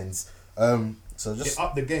and lines. So just it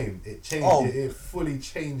upped the game. It changed. It fully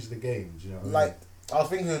changed the game. Do you know what I mean? I was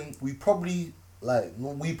thinking we probably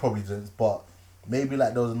didn't, but maybe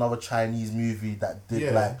like there was another Chinese movie that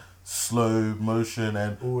did like slow motion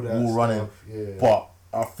and all running. Yeah. But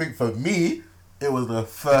I think for me, it was the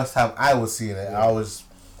first time I was seeing it. Yeah. I was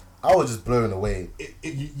just blown away.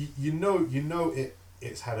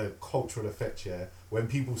 It's had a cultural effect, yeah. When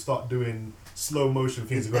people start doing slow motion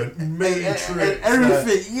things, going Matrix,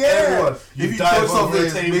 everything, everyone, you dive over a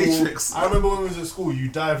it's table. Matrix. I remember when we was at school, you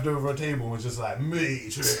dived over a table and was just like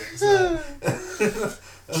Matrix. That's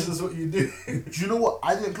just what you do. Do you know what?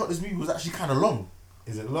 I didn't thought this movie was actually kind of long.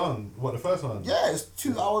 Is it long? What, the first one? Yeah, it's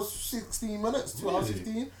 2 hours 16 minutes. 2 hours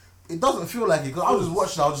 15. It doesn't feel like it because I was just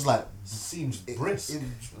watching. I was just like, seems brisk. It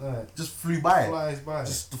just flew by. Flies by.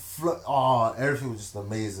 Just the everything was just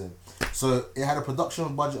amazing. So it had a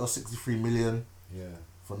production budget of 63 million. Yeah.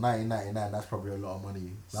 For 1999, that's probably a lot of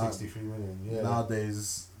money. 63 million. Yeah.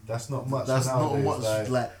 Nowadays, that's not much. That's nowadays, not much.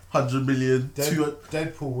 Like 100 million.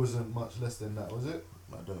 Deadpool wasn't much less than that, was it?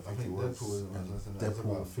 I don't think it was. Deadpool wasn't much less than that. It was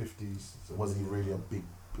about 50s. Wasn't really a big.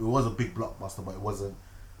 It was a big blockbuster, but it wasn't.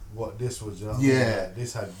 What this was, you know,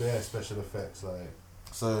 this had bare special effects, like.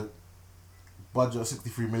 So, budget of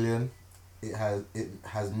 63 million. It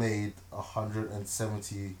has made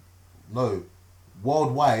 170. No,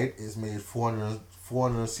 worldwide it's made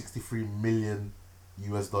 463 million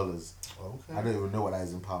US dollars. Okay. I don't even know what that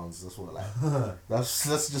is in pounds. That's what let's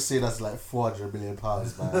just say that's like 400 million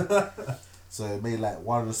pounds, man. So it made like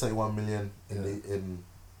 171 million in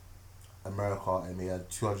America, and they had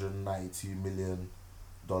 292 million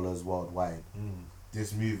dollars worldwide.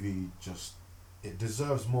 This movie it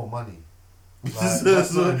deserves more money. Like,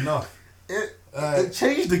 that's not enough. It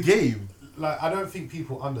changed the game. Like, I don't think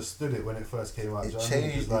people understood it when it first came out. It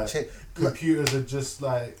changed. Computers are just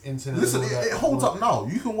like internet. Listen, it holds up now.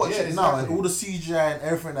 You can watch it now, and all the CGI and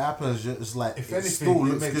everything that happens, it's like if it anything, still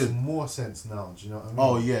looks makes good. more sense now. Do you know what I mean?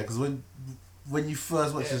 Oh yeah, because when you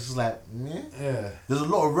first watch it, it's just like There's a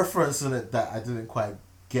lot of reference in it that I didn't quite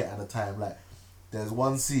get at the time. Like, there's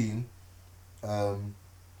one scene, where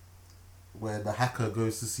the hacker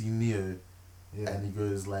goes to see Neo, and he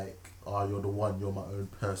goes like, oh, you're the one, you're my own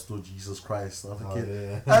personal Jesus Christ. I'm thinking,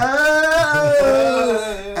 yeah.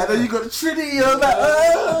 and then you got Trinity, I was like,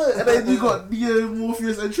 and then you got Neo,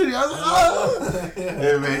 Morpheus, and Trinity. I was like,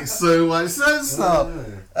 it makes so much sense now.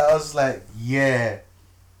 I was like, yeah.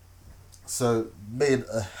 So made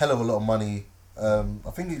a hell of a lot of money. I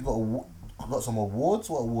think it got some awards.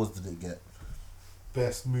 What awards did it get?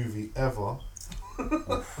 Best movie ever.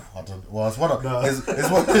 I don't. Well, it's one of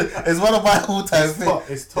it's one of my all-time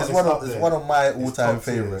favorites. It's one of my all-time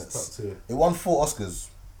favorites. It won 4 Oscars.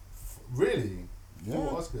 Really? Yeah.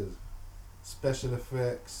 4 Oscars. Special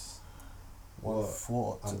effects. What?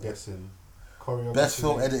 4. I'm guessing. Choreography. Best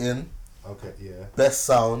film editing. Okay. Yeah. Best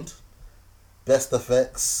sound. Best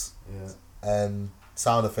effects. Yeah. And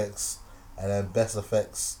sound effects, and then best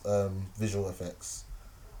effects, visual effects.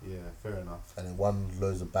 Yeah, fair enough. And it won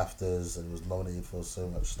loads of BAFTAs and was nominated for so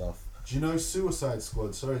much stuff. Do you know Suicide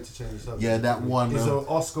Squad? Sorry to change the subject. Yeah, that one is an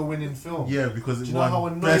Oscar-winning film. Yeah, because do you know how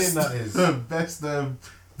annoying that is? best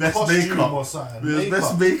costume makeup or something.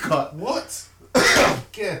 Best makeup. What?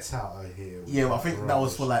 Get out of here. Yeah, well, I think that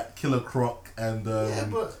was for like Killer Croc and yeah,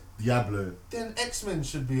 but Diablo. Then X-Men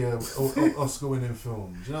should be a Oscar-winning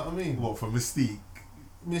film. Do you know what I mean? What, for Mystique?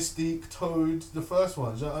 Mystique, Toad, the first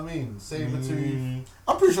one. Do you know what I mean? Sabretooth.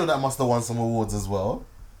 I'm pretty sure that must have won some awards as well.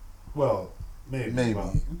 Well, maybe.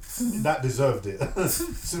 That deserved it.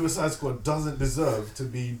 Suicide Squad doesn't deserve to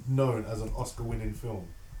be known as an Oscar-winning film.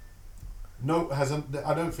 No,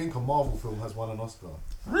 I don't think a Marvel film has won an Oscar.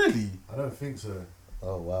 Really? I don't think so.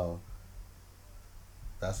 Oh wow,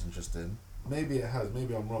 that's interesting. Maybe it has.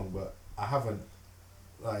 Maybe I'm wrong, but I haven't.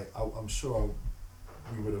 Like, I'm sure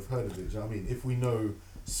we would have heard of it. Do you know what I mean? If we know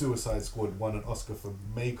Suicide Squad won an Oscar for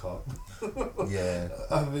makeup, yeah,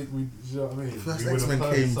 I think we. Do you know what I mean? First X-Men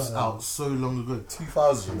came out so long ago,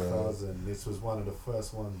 2000. 2000. This was one of the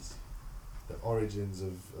first ones. The origins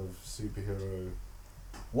of superhero.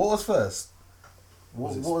 What was first?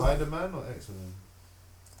 Was it Spider-Man or X-Men?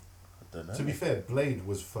 I don't know. To be fair, Blade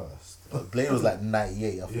was first. Blade was like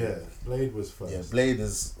 98, I think. Yeah, Blade was first. Yeah, Blade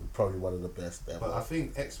is probably one of the best ever. But I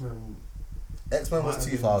think X-Men was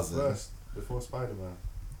 2000. First, before Spider-Man.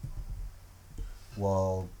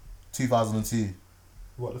 Well, 2002.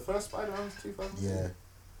 What, the first Spider-Man was 2002? Yeah.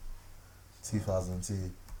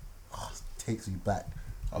 2002. Oh, takes me back.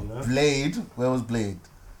 You know? Blade, where was Blade?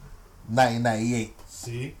 1998.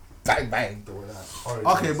 See? Bang bang.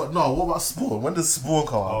 Okay, but no, what about Spawn? When does Spawn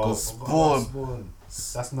come out? Because Spawn.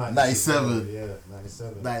 That's 97. Yeah,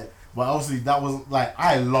 97. But obviously that was like,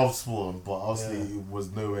 I love Spawn, but obviously it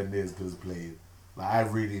was nowhere near as good as Blade. Like, I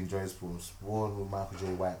really enjoyed Spawn. Spawn with Michael J.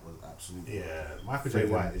 White was absolutely. Yeah, Michael J.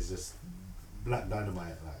 White is just Black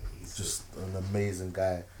Dynamite. Like, he's just an amazing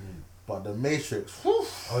guy. But the Matrix. Whew,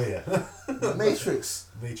 oh yeah, the Matrix.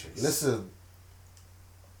 Matrix. Listen,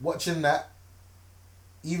 watching that.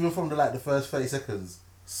 Even from the first 30 seconds,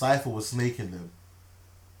 Cypher was snaking them.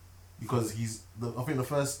 Because I think the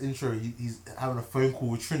first intro, he's having a phone call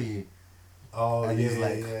with Trinity. Oh, and he's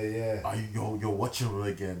like, yeah. Are you're watching him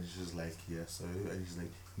again? She's like, yeah, so. And he's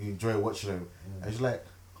like, you enjoy watching him. And she's like,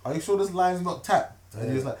 are you sure this line's not tapped?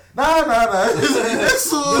 And he's like, no.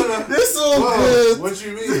 It's all good. What do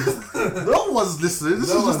you mean? No one's listening.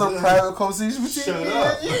 This is just a private conversation between me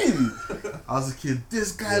and you. I was a kid.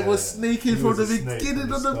 This guy was snaking from the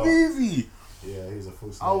beginning of the movie. Yeah, he was a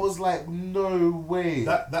full snake. I was like, no way.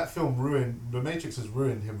 That film ruined. The Matrix has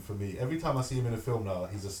ruined him for me. Every time I see him in a film now,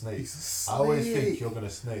 he's a snake. I always think you're gonna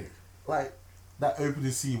snake. Like, that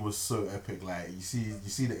opening scene was so epic. Like, you see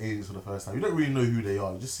the aliens for the first time. You don't really know who they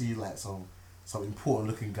are. You just see like some important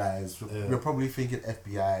looking guys. You're probably thinking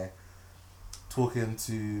FBI. Talking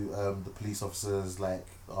to the police officers like,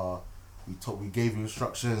 we gave you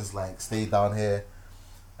instructions like, stay down here.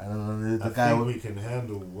 And then the guy, we can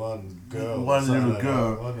handle one girl, little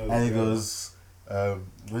girl, and he goes, what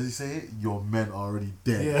does he say? Your men are already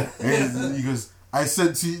dead. Yeah. And he goes, I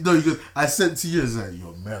sent to you. No, he goes, I sent to you. He's like,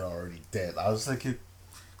 your men are already dead. I was thinking,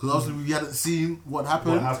 because obviously we hadn't seen what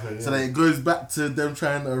happened. So then it goes back to them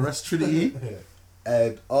trying to arrest Trinity.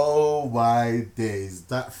 And oh my days,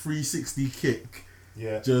 that 360 kick,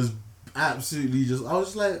 just absolutely just. I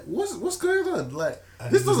was like, what's going on? Like,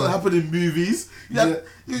 and this doesn't happen in movies. That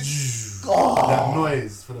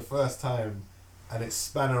noise for the first time, and it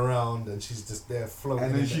span around, and she's just there floating.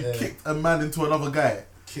 And then she kicked a man into another guy.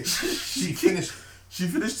 She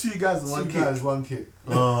finished 2 guys in one kick.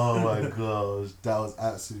 Oh my gosh, that was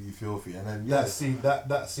absolutely filthy. And then that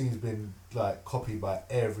scene's been like copied by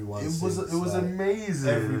everyone. It was amazing.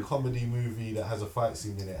 Every comedy movie that has a fight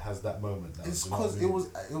scene in it has that moment. It's because it was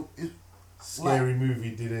Scary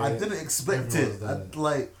Movie did it. I didn't expect it.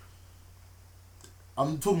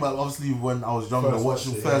 I'm talking about obviously when I was younger,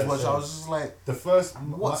 watching first watch, I was just like,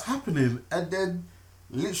 what's happening? And then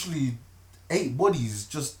literally 8 bodies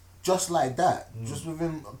just like that, just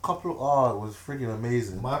within a couple of it was freaking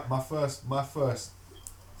amazing. My first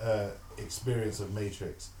experience of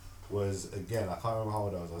Matrix was, again, I can't remember how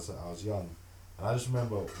old I was. I was young, and I just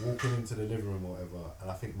remember walking into the living room or whatever, and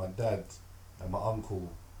I think my dad and my uncle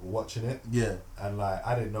were watching it. Yeah. And like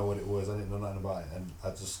I didn't know what it was. I didn't know nothing about it, and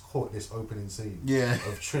I just caught this opening scene. Yeah.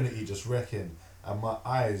 Of Trinity just wrecking, and my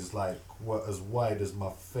eyes like were as wide as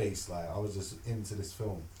my face. Like I was just into this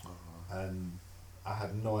film, and I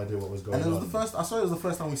had no idea what was going on. And it was the first. I saw it was the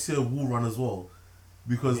first time we see a wall run as well,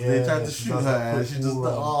 because they tried to shoot her, and she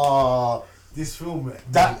just this film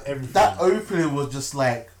that everything. That opening was just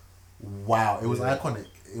like, wow! It was iconic.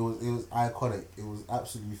 It was iconic. It was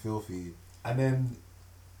absolutely filthy. And then,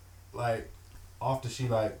 like, after she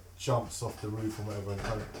like jumps off the roof or whatever,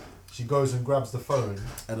 and she goes and grabs the phone,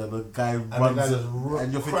 and then the guy runs,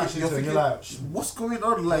 and you're thinking, like, what's going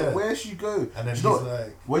on? Like, where she go? And then he's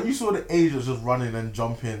like, when you saw the agents just running and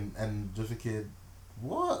jumping, and just thinking,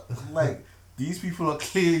 what? Like, these people are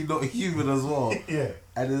clearly not human as well. Yeah.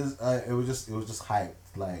 And it was just hype.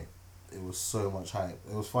 Like, it was so much hype.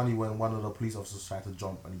 It was funny when one of the police officers tried to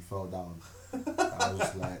jump and he fell down. I was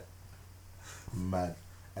just like, mad.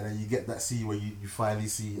 And then you get that scene where you finally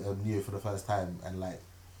see Neo for the first time, and like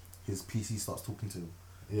his PC starts talking to him.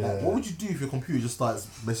 Yeah. Like, what would you do if your computer just starts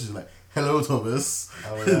messaging like, "Hello, Thomas.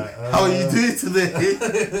 Oh, How are you doing today?"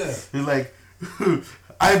 You're like,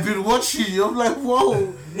 "I've been watching you." I'm like,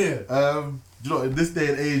 whoa. Yeah. You know, in this day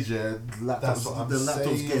and age,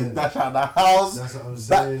 laptops getting dashed out of the house. That's what I'm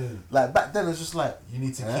saying. Like back then, it's just like you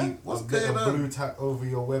need to keep what's a bit going of on? blue tack over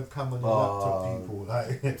your webcam and your laptop, people.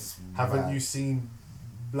 Like, haven't you seen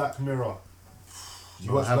Black Mirror?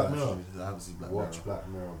 You watch Black Mirror? I haven't seen Black Mirror. Watch Black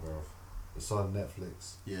Mirror, bro. It's on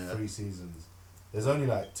Netflix. Yeah. 3 seasons. There's only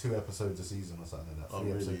like 2 episodes a season or something like that.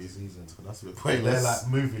 3 episodes a season. That's a bit pointless. They're like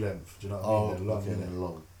movie length. Do you know what I mean? They're long, they're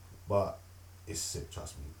long. But it's sick.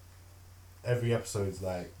 Trust me. Every episode's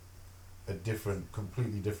like a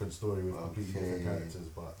completely different story with completely different characters,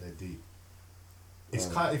 but they're deep. It's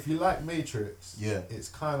kind. If you like Matrix, it's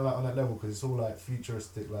kind of like on that level because it's all like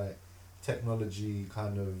futuristic, like technology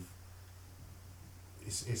kind of.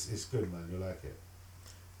 It's good, man. You like it.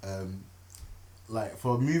 Like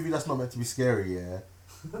for a movie that's not meant to be scary,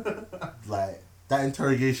 like that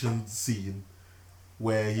interrogation scene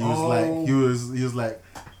where he was like,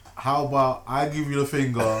 how about I give you the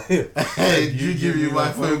finger and you give me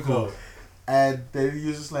my phone call? And then he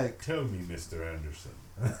was just like, tell me, Mr.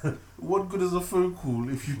 Anderson, what good is a phone call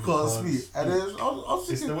if you can't speak? And then I was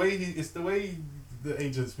thinking, it's the way the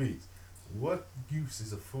agent speaks. What use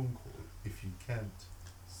is a phone call if you can't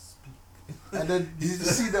speak? And then you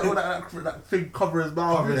just see that thing cover his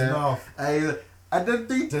mouth. And then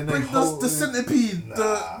they bring the centipede,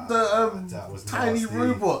 the tiny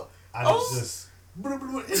robot. And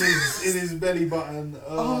it's just in his belly button.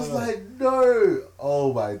 I was like, no.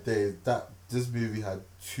 Oh my days. This movie had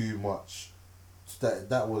too much.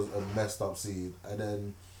 That was a messed up scene. And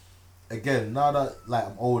then again, now that like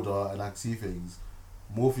I'm older and I can see things,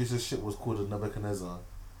 Morpheus' shit was called a Nebuchadnezzar.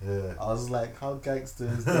 Yeah. I was like, how gangster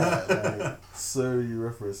is that? Like, so many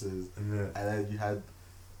references. Yeah. And then you had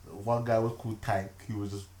one guy was called Tank, who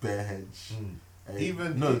was just bare hench.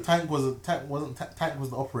 Tank was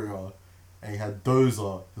the operator, and he had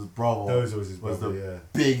Dozer, his brother. Dozer was his brother. Was the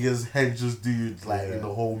biggest henchest dude in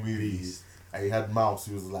the whole movie. Beast. And he had Mouse,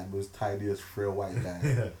 who was like the most tiniest frail white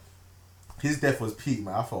guy. His death was peak,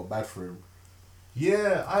 man. I felt bad for him.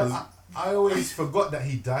 Yeah, I always forgot that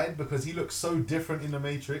he died because he looks so different in the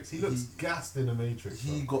Matrix. He looks gassed in the Matrix.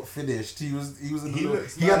 He got finished. He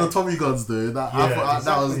had the Tommy guns though. That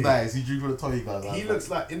was nice. He drew for the Tommy guns. He looks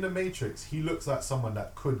like in the Matrix. He looks like someone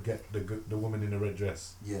that could get the woman in the red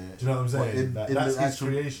dress. Yeah. Do you know what I'm saying? That's his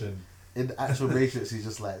creation. In the actual Matrix, he's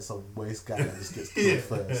just like some waste guy that just gets killed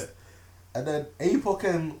first. And then APOC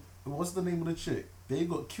and what's the name of the chick? They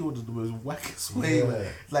got killed in the most wackest way.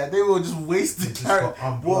 Like they were just wasting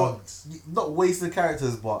characters. Not wasting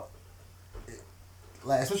characters, but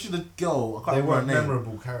like especially the girl. I can't remember her name. They weren't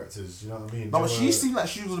memorable characters. You know what I mean? No, but she seemed like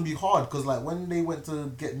she was gonna be hard because like when they went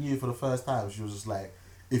to get Neo for the first time, she was just like,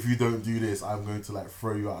 "If you don't do this, I'm going to like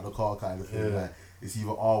throw you out of the car," kind of thing. Yeah. Like it's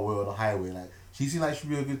either our way or the highway. Like she seemed like she'd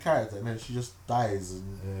be a good character, and then she just dies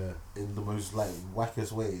in the most like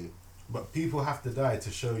wackest way. But people have to die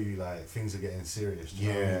to show you like things are getting serious. Do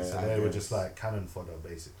you know what I mean? So they were just like cannon fodder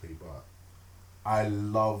basically. But I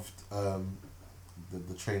loved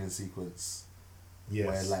the training sequence Yes.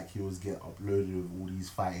 Where like he was getting uploaded with all these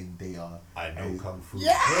fighting data. I know Kung Fu.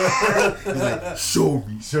 Yeah. He's like,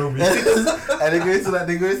 show me. And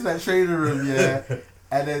they go into that training room, yeah.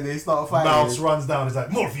 And then they start fighting. Mouse runs down. It's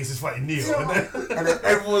like Morpheus is fighting Neo. And then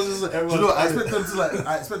everyone's just like, you know what? I expect them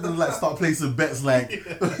to like start placing bets like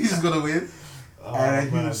he's just gonna win. Oh, and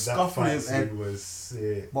he man, was scuffling him. It was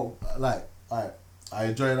sick. But like, I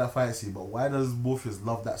enjoy that fight scene. But why does Morpheus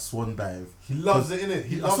love that swan dive? He loves it, innit?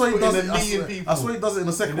 He loves putting a knee in people. I swear he does it in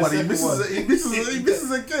the second one. He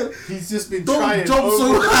misses again. He's just been Don't trying jump over so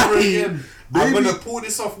and over high. again. Baby. I'm gonna pull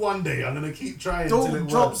this off one day. I'm gonna keep trying. Don't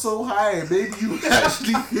jump so high. Maybe you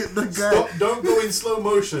actually hit the guy. Stop, don't go in slow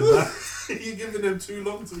motion. You're giving them too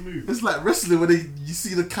long to move. It's like wrestling when you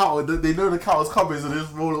see the cow, they know the cow's coming, so they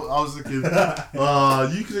just roll. I was thinking,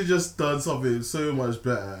 you could have just done something so much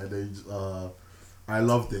better, and then I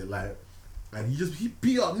loved it. Like, and he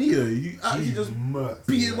beat up Neo. He actually just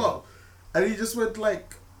beat him up, and he just went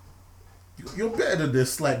like, "You're better than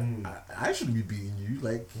this. Like, I shouldn't be beating you.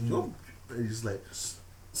 Like, you're just like."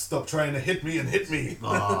 Stop trying to hit me and hit me.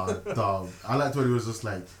 Dumb. I liked when he was just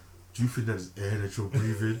like, do you think that is air that you're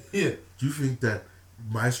breathing? Yeah. Do you think that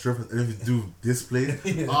my strength has anything to do with this plane? Do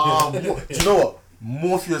you know what?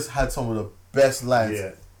 Morpheus had some of the best lines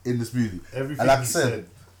in this movie. Everything and like he I said,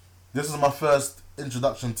 this was my first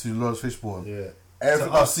introduction to Lawrence Fishburne. Yeah.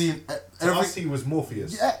 Everything I've seen... To us, he was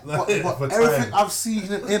Morpheus. Yeah, but everything I've seen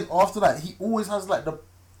him in after that, he always has like the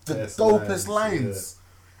dopest lines. Yeah.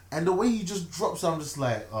 And the way he just drops, I'm just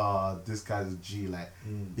like, this guy's a G. Like,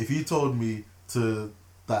 if he told me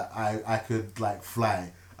that I could like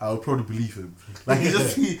fly, I would probably believe him. Like he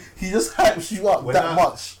just hypes you up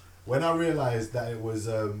much. When I realised that it was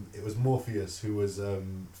Morpheus who was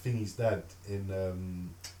Thingy's dad in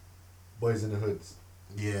Boys in the Hoods.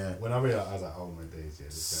 Yeah. When I realised, I was like, oh my days, yeah,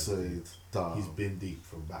 this so guy's he's been deep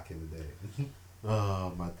from back in the day.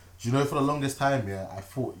 Oh man, do you know for the longest time, I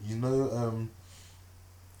thought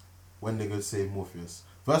when they go to say Morpheus.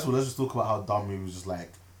 First of all, let's just talk about how dumb he was. Just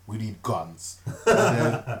like, we need guns. And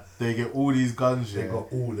then they get all these guns. They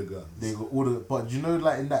got all the guns. They got all the. But you know,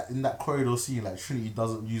 like in that corridor scene, like Trinity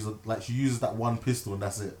doesn't use she uses that one pistol and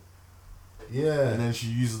that's it. Yeah. And then she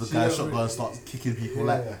uses the guy's shotgun and starts kicking people.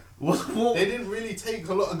 Like what? They didn't really take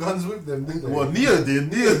a lot of guns with them, did they? Well, Neo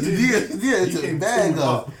did. Neo took bad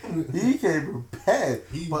guns. He came prepared.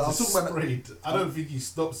 He sprayed. I don't think he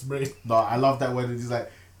stopped spraying. No, I love that when he's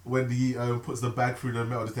like. When he puts the bag through the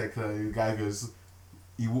metal detector, the guy goes,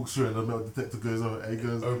 he walks through and the metal detector goes over and he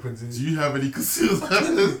goes, opens it. Do you have any concealed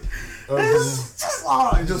weapons?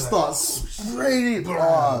 It just starts spraying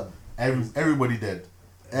it. Everybody dead.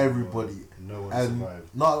 Everybody. No one survived.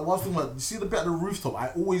 No, one thing about, you see the bit at the rooftop, I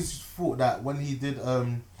always thought that when he did,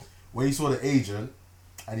 when he saw the agent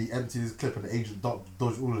and he emptied his clip and the agent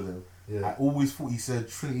dodged all of them, I always thought he said,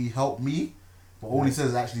 Trinity help me, but all he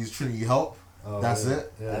says actually is Trinity help. Oh, that's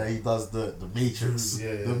it. Yeah. And he does the Matrix.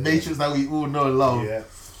 The Matrix that we all know and love. Yeah.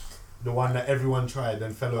 The one that everyone tried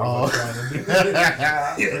and fell over trying to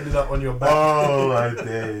do. Ended up on your back. Oh my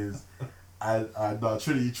days. No,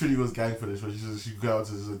 Trinity was gang for this, but she got out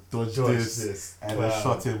to just dodge this and then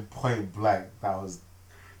shot him point blank.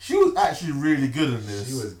 She was actually really good in this.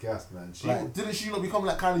 She was gassed, man. Didn't she not become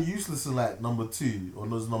like kind of useless in like number 2 or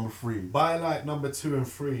was number 3? By like number 2 and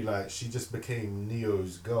 3, like she just became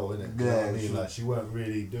Neo's girl, innit? Yeah, you know what I mean, like she weren't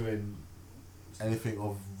really doing anything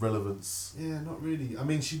of relevance. Yeah, not really. I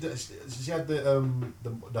mean, she had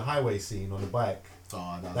the highway scene on the bike.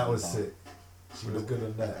 Oh, that was sick. She was good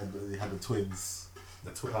on that. And they had the twins.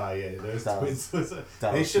 Those twins.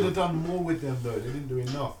 They should have done more with them though. They didn't do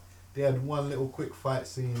enough. They had one little quick fight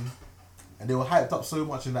scene. And they were hyped up so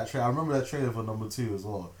much in that trailer. I remember that trailer for number 2 as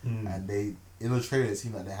well. And in the trailer it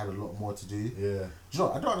seemed like they had a lot more to do. Yeah. Do you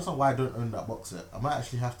know, I don't understand why I don't own that box set. I might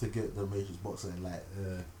actually have to get the Matrix box set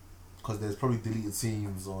because there's probably deleted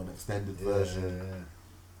scenes or an extended version.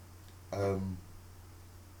 Yeah.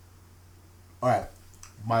 Alright.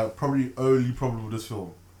 My probably only problem with this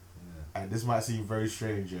film, and this might seem very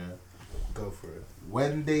strange, go for it.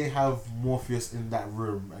 When they have Morpheus in that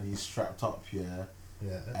room and he's strapped up,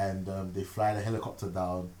 and they fly the helicopter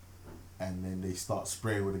down, and then they start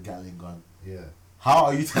spraying with a Gatling gun. Yeah. How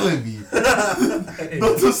are you telling me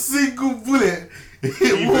not a single bullet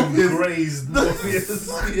even grazed Morpheus?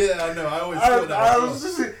 Yeah, I know. I always thought that. I was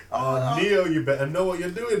just saying, Neo, you better know what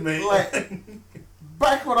you're doing, mate. Like,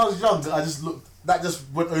 back when I was young, I just looked. That just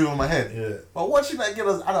went over my head. Yeah. But watching that again,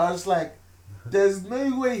 I was like, there's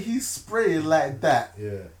no way he's spraying like that.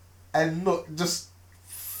 Yeah. And not just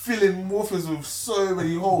filling Morpheus with so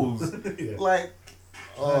many holes. Yeah. Like,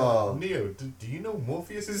 Oh, Neo, do you know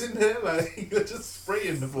Morpheus is in there? Like, you're just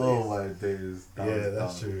spraying the place. oh my days.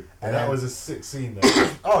 That's true. And that then, was a sick scene though.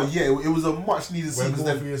 oh yeah, it was a much needed scene. When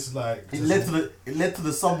Morpheus like it led to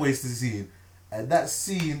the subway scene, and that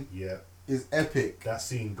scene is epic. That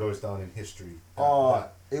scene goes down in history.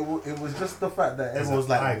 It was just the fact that everyone was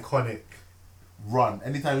like iconic. Run.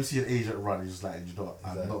 Anytime you see an agent run, you're just like, you know what,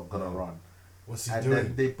 I'm not gonna run. What's he and doing?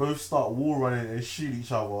 then they both start wall running and shoot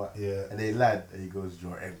each other. Yeah. And they land, and he goes,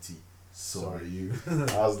 "You're empty. So are you."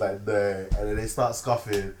 I was like, no. And then they start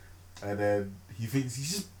scuffing, and then he thinks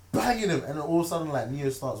he's just banging him, and then all of a sudden, like, Neo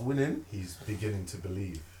starts winning. He's beginning to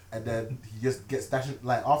believe. And then he just gets dashed,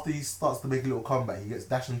 like, after he starts to make a little comeback, he gets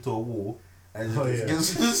dashed into a wall, and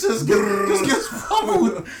just gets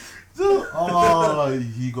pummeled.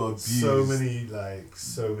 He got abused. So many. You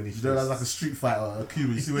know, that's like a Street Fighter, a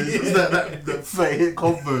Cuba. You see when he does that 30-hit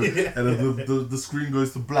combo, and then the screen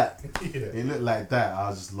goes to black. Yeah. It looked like that. I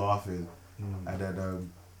was just laughing,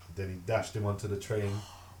 and then he dashed him onto the train.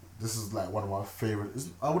 This is like one of my favorite.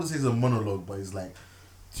 I wouldn't say it's a monologue, but it's like,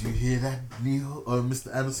 "Do you hear that, Neil or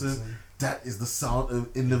Mr. Anderson? That is the sound of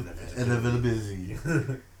inevitability."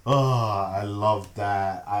 I love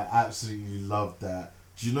that. I absolutely love that.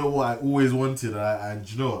 Do you know what I always wanted? And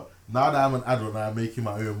do you know what? Now that I'm an adult and I'm making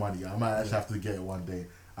my own money, I might actually have to get it one day.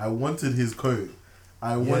 I wanted his coat.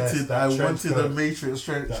 I wanted the Matrix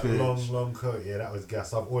trench coat. That long coat. Yeah, that was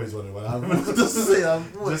gas. I've always wanted one.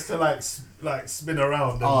 just to like spin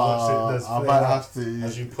around and watch it. I might have to.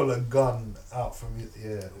 As you pull a gun out from it.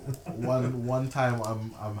 Yeah. One time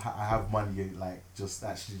I have money like just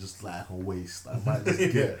like a waste. I might just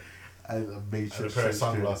get a Matrix and a pair of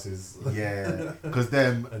sunglasses. Yeah, because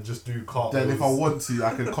then and just do cartwheels. Then if I want to,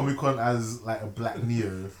 I can Comic Con as like a Black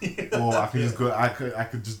Neo, or I can just go. I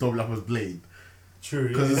could just double up as Blade. True,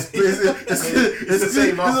 because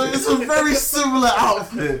it's a very similar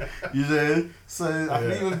outfit, you know. So I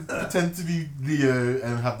can even pretend to be Neo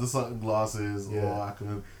and have the sunglasses, or I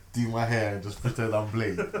can do my hair and just pretend I'm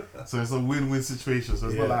Blade. So it's a win-win situation. So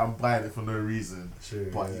it's not like I'm buying it for no reason.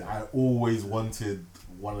 True, but I always wanted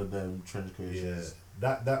one of them trench coats. Yeah,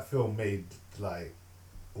 that film made like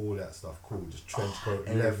all that stuff cool. Just trench coat,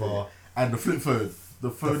 leather, and the flip phone. The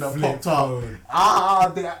phone that popped up.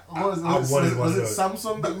 Was it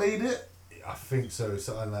Samsung that made it? I think so,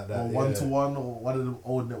 something like that. Or one-to-one, or one of the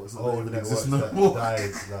old networks that old networks that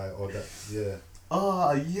died, like, or that, yeah.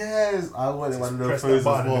 Oh yes, I wanted one of those phones as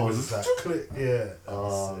well. Just like, click, yeah.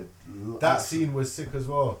 That scene was sick as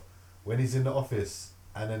well. When he's in the office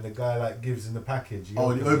and then the guy like gives him the package. He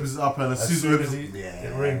opens it up, and as soon as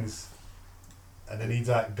it rings. And then he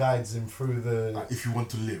like guides him through the. If you want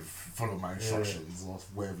to live, follow my instructions, or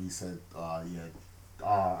whatever he said. I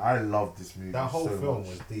love this movie. That whole film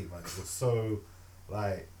was deep, man. It was so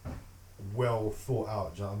like well thought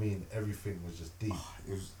out. Do you know what I mean? Everything was just deep.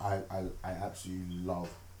 It was. I absolutely love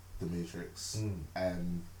The Matrix,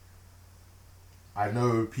 and I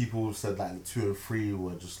know people said like 2 and 3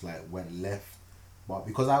 were just like went left. But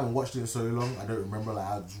because I haven't watched it in so long, I don't remember. Like,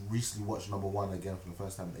 I recently watched number 1 again for the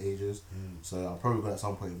first time in ages. So I'm probably going to at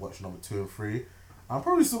some point watch number 2 and 3. I'm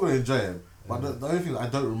probably still going to enjoy it. But the only thing, I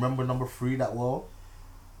don't remember number 3 that well.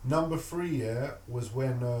 Number 3, was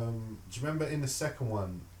when, do you remember in the second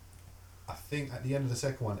one, I think at the end of the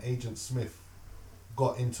second one, Agent Smith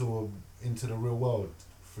got into the real world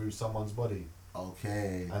through someone's body.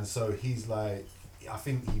 Okay. And so he's like, I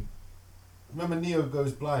think he... Remember Neo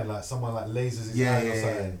goes blind, like someone like lasers his eyes or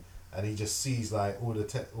something, and he just sees like all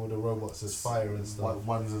the robots as fire and stuff.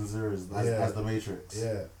 Ones and zeros as the Matrix.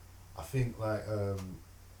 Yeah, I think like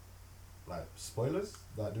spoilers.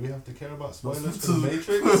 Like, do we have to care about spoilers for the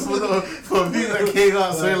Matrix? For me, that came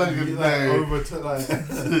out so long ago.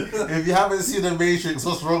 If you haven't seen the Matrix,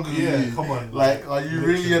 what's wrong with you? Come on. Like, are you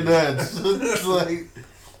really a nerd? Like,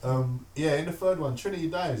 in the third one, Trinity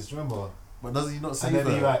dies. Remember? But does he not save her? And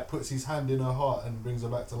then he like puts his hand in her heart and brings her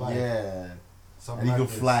back to life. Yeah. And he can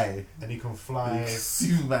fly. And he can fly. He's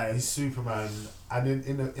Superman. He's Superman. And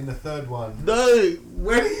in the third one. No,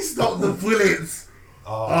 when he stopped the bullets.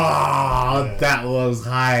 That was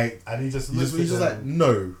hype. And he just like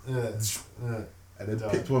no. Yeah. And then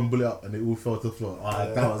picked one bullet up and it all fell to the floor.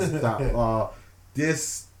 That was that.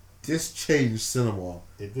 This changed cinema.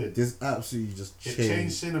 It did. This absolutely just changed. It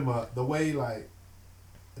changed cinema. The way like.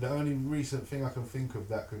 The only recent thing I can think of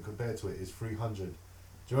that can compare to it is 300. Do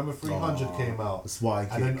you remember 300 came out?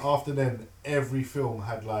 And then after then, every film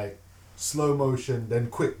had like slow motion, then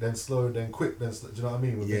quick, then slow, then quick, then slow. Do you know what I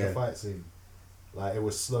mean? With the fight scene. Like it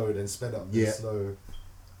was slow, then sped up, then slow.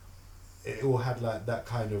 it all had like that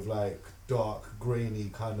kind of like dark, grainy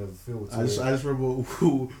kind of feel to I just remember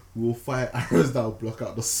we'll fight arrows that will block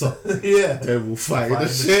out the sun. Yeah. Then we'll fight in the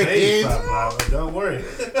shade. shade. Don't worry.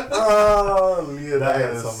 Oh, Leonidas. That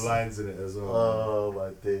had some lines in it as well. Oh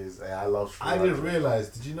my days! Hey, I love. I didn't realise.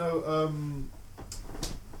 Did you know?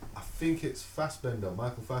 I think it's Fassbender,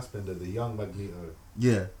 Michael Fassbender, the young Magneto.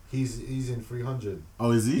 Yeah. He's in 300.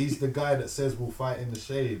 Oh, is he? He's the guy that says we'll fight in the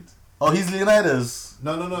shade. Oh, he's Leonidas.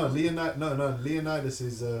 No. Leonidas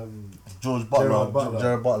is George Butler. Gerard Butler.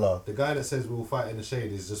 Jared Butler. The guy that says we'll fight in the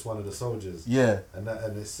shade is just one of the soldiers. Yeah. And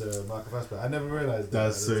it's Michael Fassbender. I never realised that.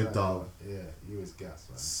 That's so dumb. Yeah, he was gas,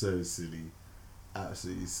 man. So silly.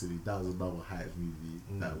 Absolutely silly. That was another hype movie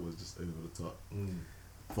that was just over the top.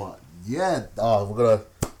 But yeah,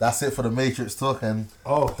 that's it for the Matrix talk, and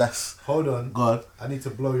hold on. Go on. I need to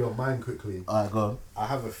blow your mind quickly. Alright, go on. I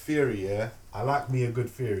have a theory, yeah. I like me a good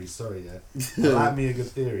theory, I like me a good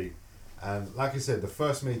theory. And like I said, the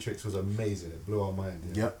first Matrix was amazing. It blew our mind.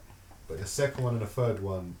 Yeah? Yep. But the second one and the third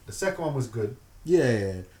one, the second one was good.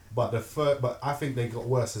 Yeah. But but I think they got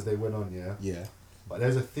worse as they went on, yeah. Yeah. But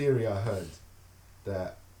there's a theory I heard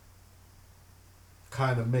that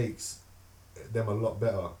kind of makes them a lot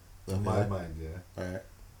better in my mind, yeah. Alright.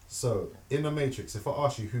 So in the Matrix, if I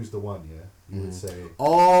ask you who's the one, yeah, you would say,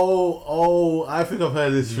 oh, I think I've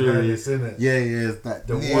heard this theory. It's in it. Yeah, it's that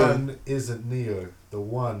the Neo. one isn't Neo. The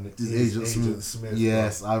one is Agent Smith.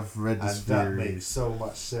 Yes, I've read this theory. And that makes so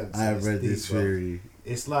much sense. I've read this theory.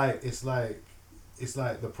 It's like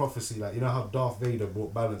the prophecy, like, you know how Darth Vader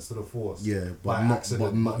brought balance to the Force. Yeah, by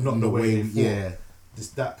accident, but not the way they thought. Yeah,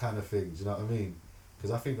 just that kind of thing. Do you know what I mean?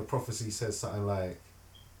 Because I think the prophecy says something like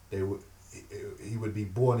he would be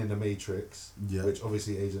born in the Matrix, which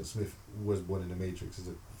obviously Agent Smith was born in the Matrix as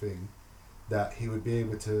a thing. That he would be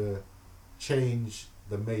able to change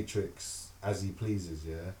the Matrix as he pleases,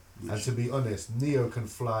 yeah. And to be honest, Neo can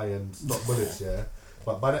fly and stop bullets, yeah.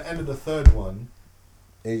 But by the end of the third one,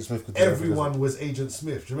 Agent Smith could everyone was Agent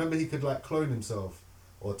Smith. Do you remember he could like clone himself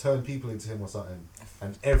or turn people into him or something?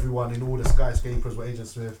 And everyone in all the skyscrapers were Agent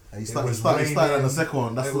Smith. He started on the second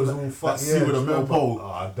one. That's all that scene with a metal pole.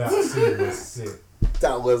 Oh, that scene was sick.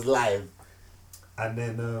 That was live. And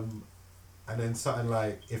then something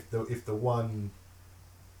like if the one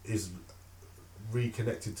is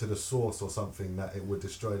reconnected to the source or something, that it would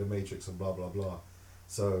destroy the Matrix and blah blah blah.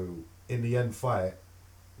 So in the end fight,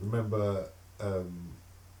 remember,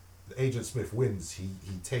 Agent Smith wins. He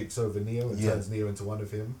takes over Neo and turns Neo into one of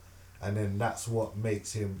him, and then that's what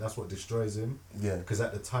destroys him. Yeah. Because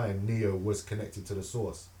at the time Neo was connected to the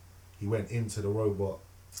source. He went into the robot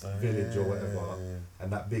village or whatever,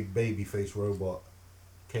 and that big baby face robot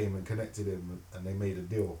came and connected him, and they made a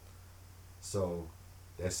deal. So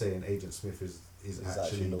they're saying Agent Smith is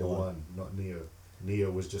actually the one, not Neo. Neo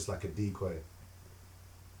was just like a decoy.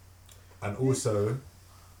 And also,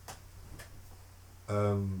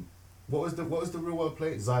 what was the real world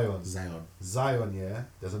play? Zion. Yeah.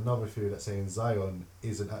 There's another theory that's saying Zion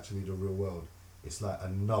isn't actually the real world. It's like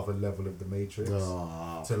another level of the Matrix.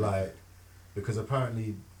 To like, because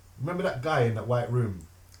apparently, remember that guy in that white room,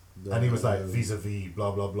 and he was like vis-a-vis,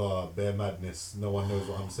 blah blah blah, bare madness. No one knows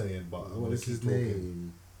what I'm saying, but what is his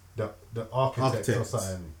name? The architect or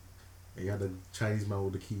something. He had a Chinese man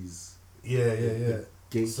with the keys. Yeah.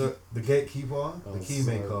 So the gatekeeper, the key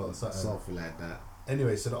maker, or something like that.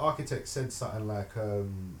 Anyway, so the architect said something like,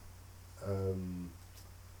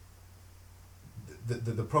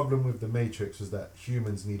 the problem with the Matrix was that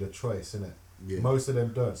humans need a choice, innit? Yeah. Most of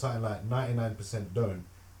them don't. Something like 99% don't.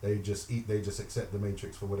 They just accept the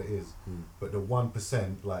Matrix for what it is. But the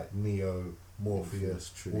 1%, like Neo,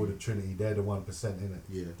 Morpheus, or the Trinity, they're the 1%,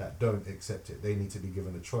 innit? That don't accept it. They need to be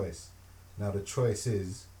given a choice. Now the choice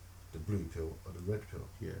is the blue pill or the red pill.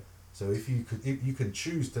 Yeah. So if you can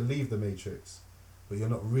choose to leave the Matrix, but you're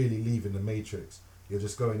not really leaving the Matrix. You're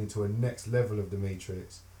just going into a next level of the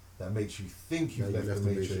Matrix that makes you think you've left the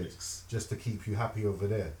Matrix just to keep you happy over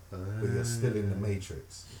there, but you're still in the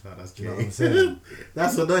Matrix. That's you know what I'm saying?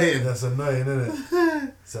 That's annoying. That's annoying, isn't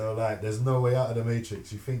it? So like, there's no way out of the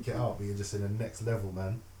Matrix. You think it out, but you're just in the next level,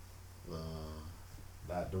 man.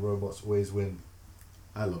 Like the robots always win.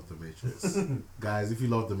 I love The Matrix. Guys, if you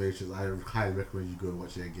love The Matrix, I highly recommend you go and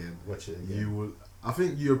watch it again. You will. I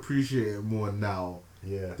think you appreciate it more now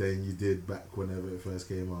than you did back whenever it first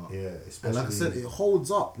came out. Yeah, especially. And like I said, it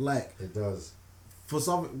holds up. Like, it does. For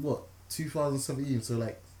something, 2017, so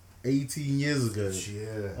like 18 years ago.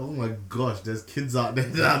 Yeah. Oh my gosh, there's kids out there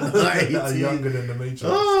that are younger than The Matrix.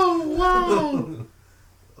 Oh, wow.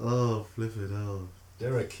 Oh, flip it out.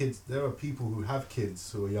 There are people who have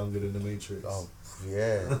kids who are younger than The Matrix. Oh,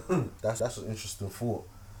 yeah. That's an interesting thought.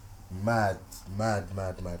 Mad.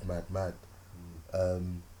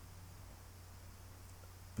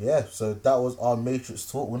 Yeah, so that was our Matrix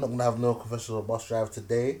talk. We're not gonna have no confessional bus drive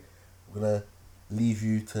today. We're gonna leave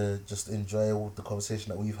you to just enjoy all the conversation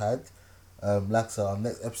that we've had. Like I said, our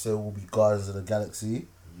next episode will be Guardians of the Galaxy.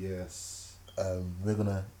 Yes. We're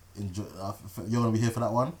gonna enjoy. You're gonna be here for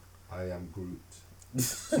that one. I am Groot.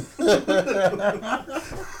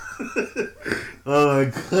 Oh my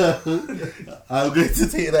god! I'm going to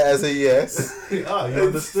take that as a yes. You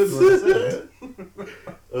understood what I said.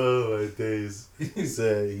 Oh my days!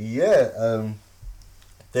 So yeah,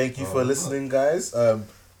 thank you for listening, guys.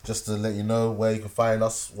 Just to let you know where you can find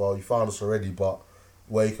us. Well, you found us already, but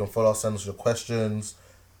where you can follow us, send us your questions,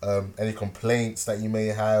 any complaints that you may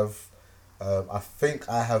have. I think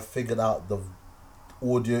I have figured out the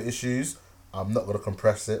audio issues. I'm not gonna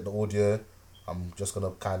compress it, the audio. I'm just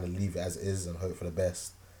gonna kind of leave it as it is and hope for the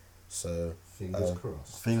best. So fingers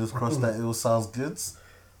crossed. Fingers crossed that it all sounds good.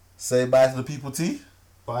 Say bye to the people, T.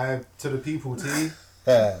 Bye to the people, T.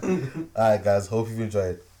 Alright, guys. Hope you've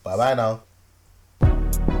enjoyed. Bye bye now.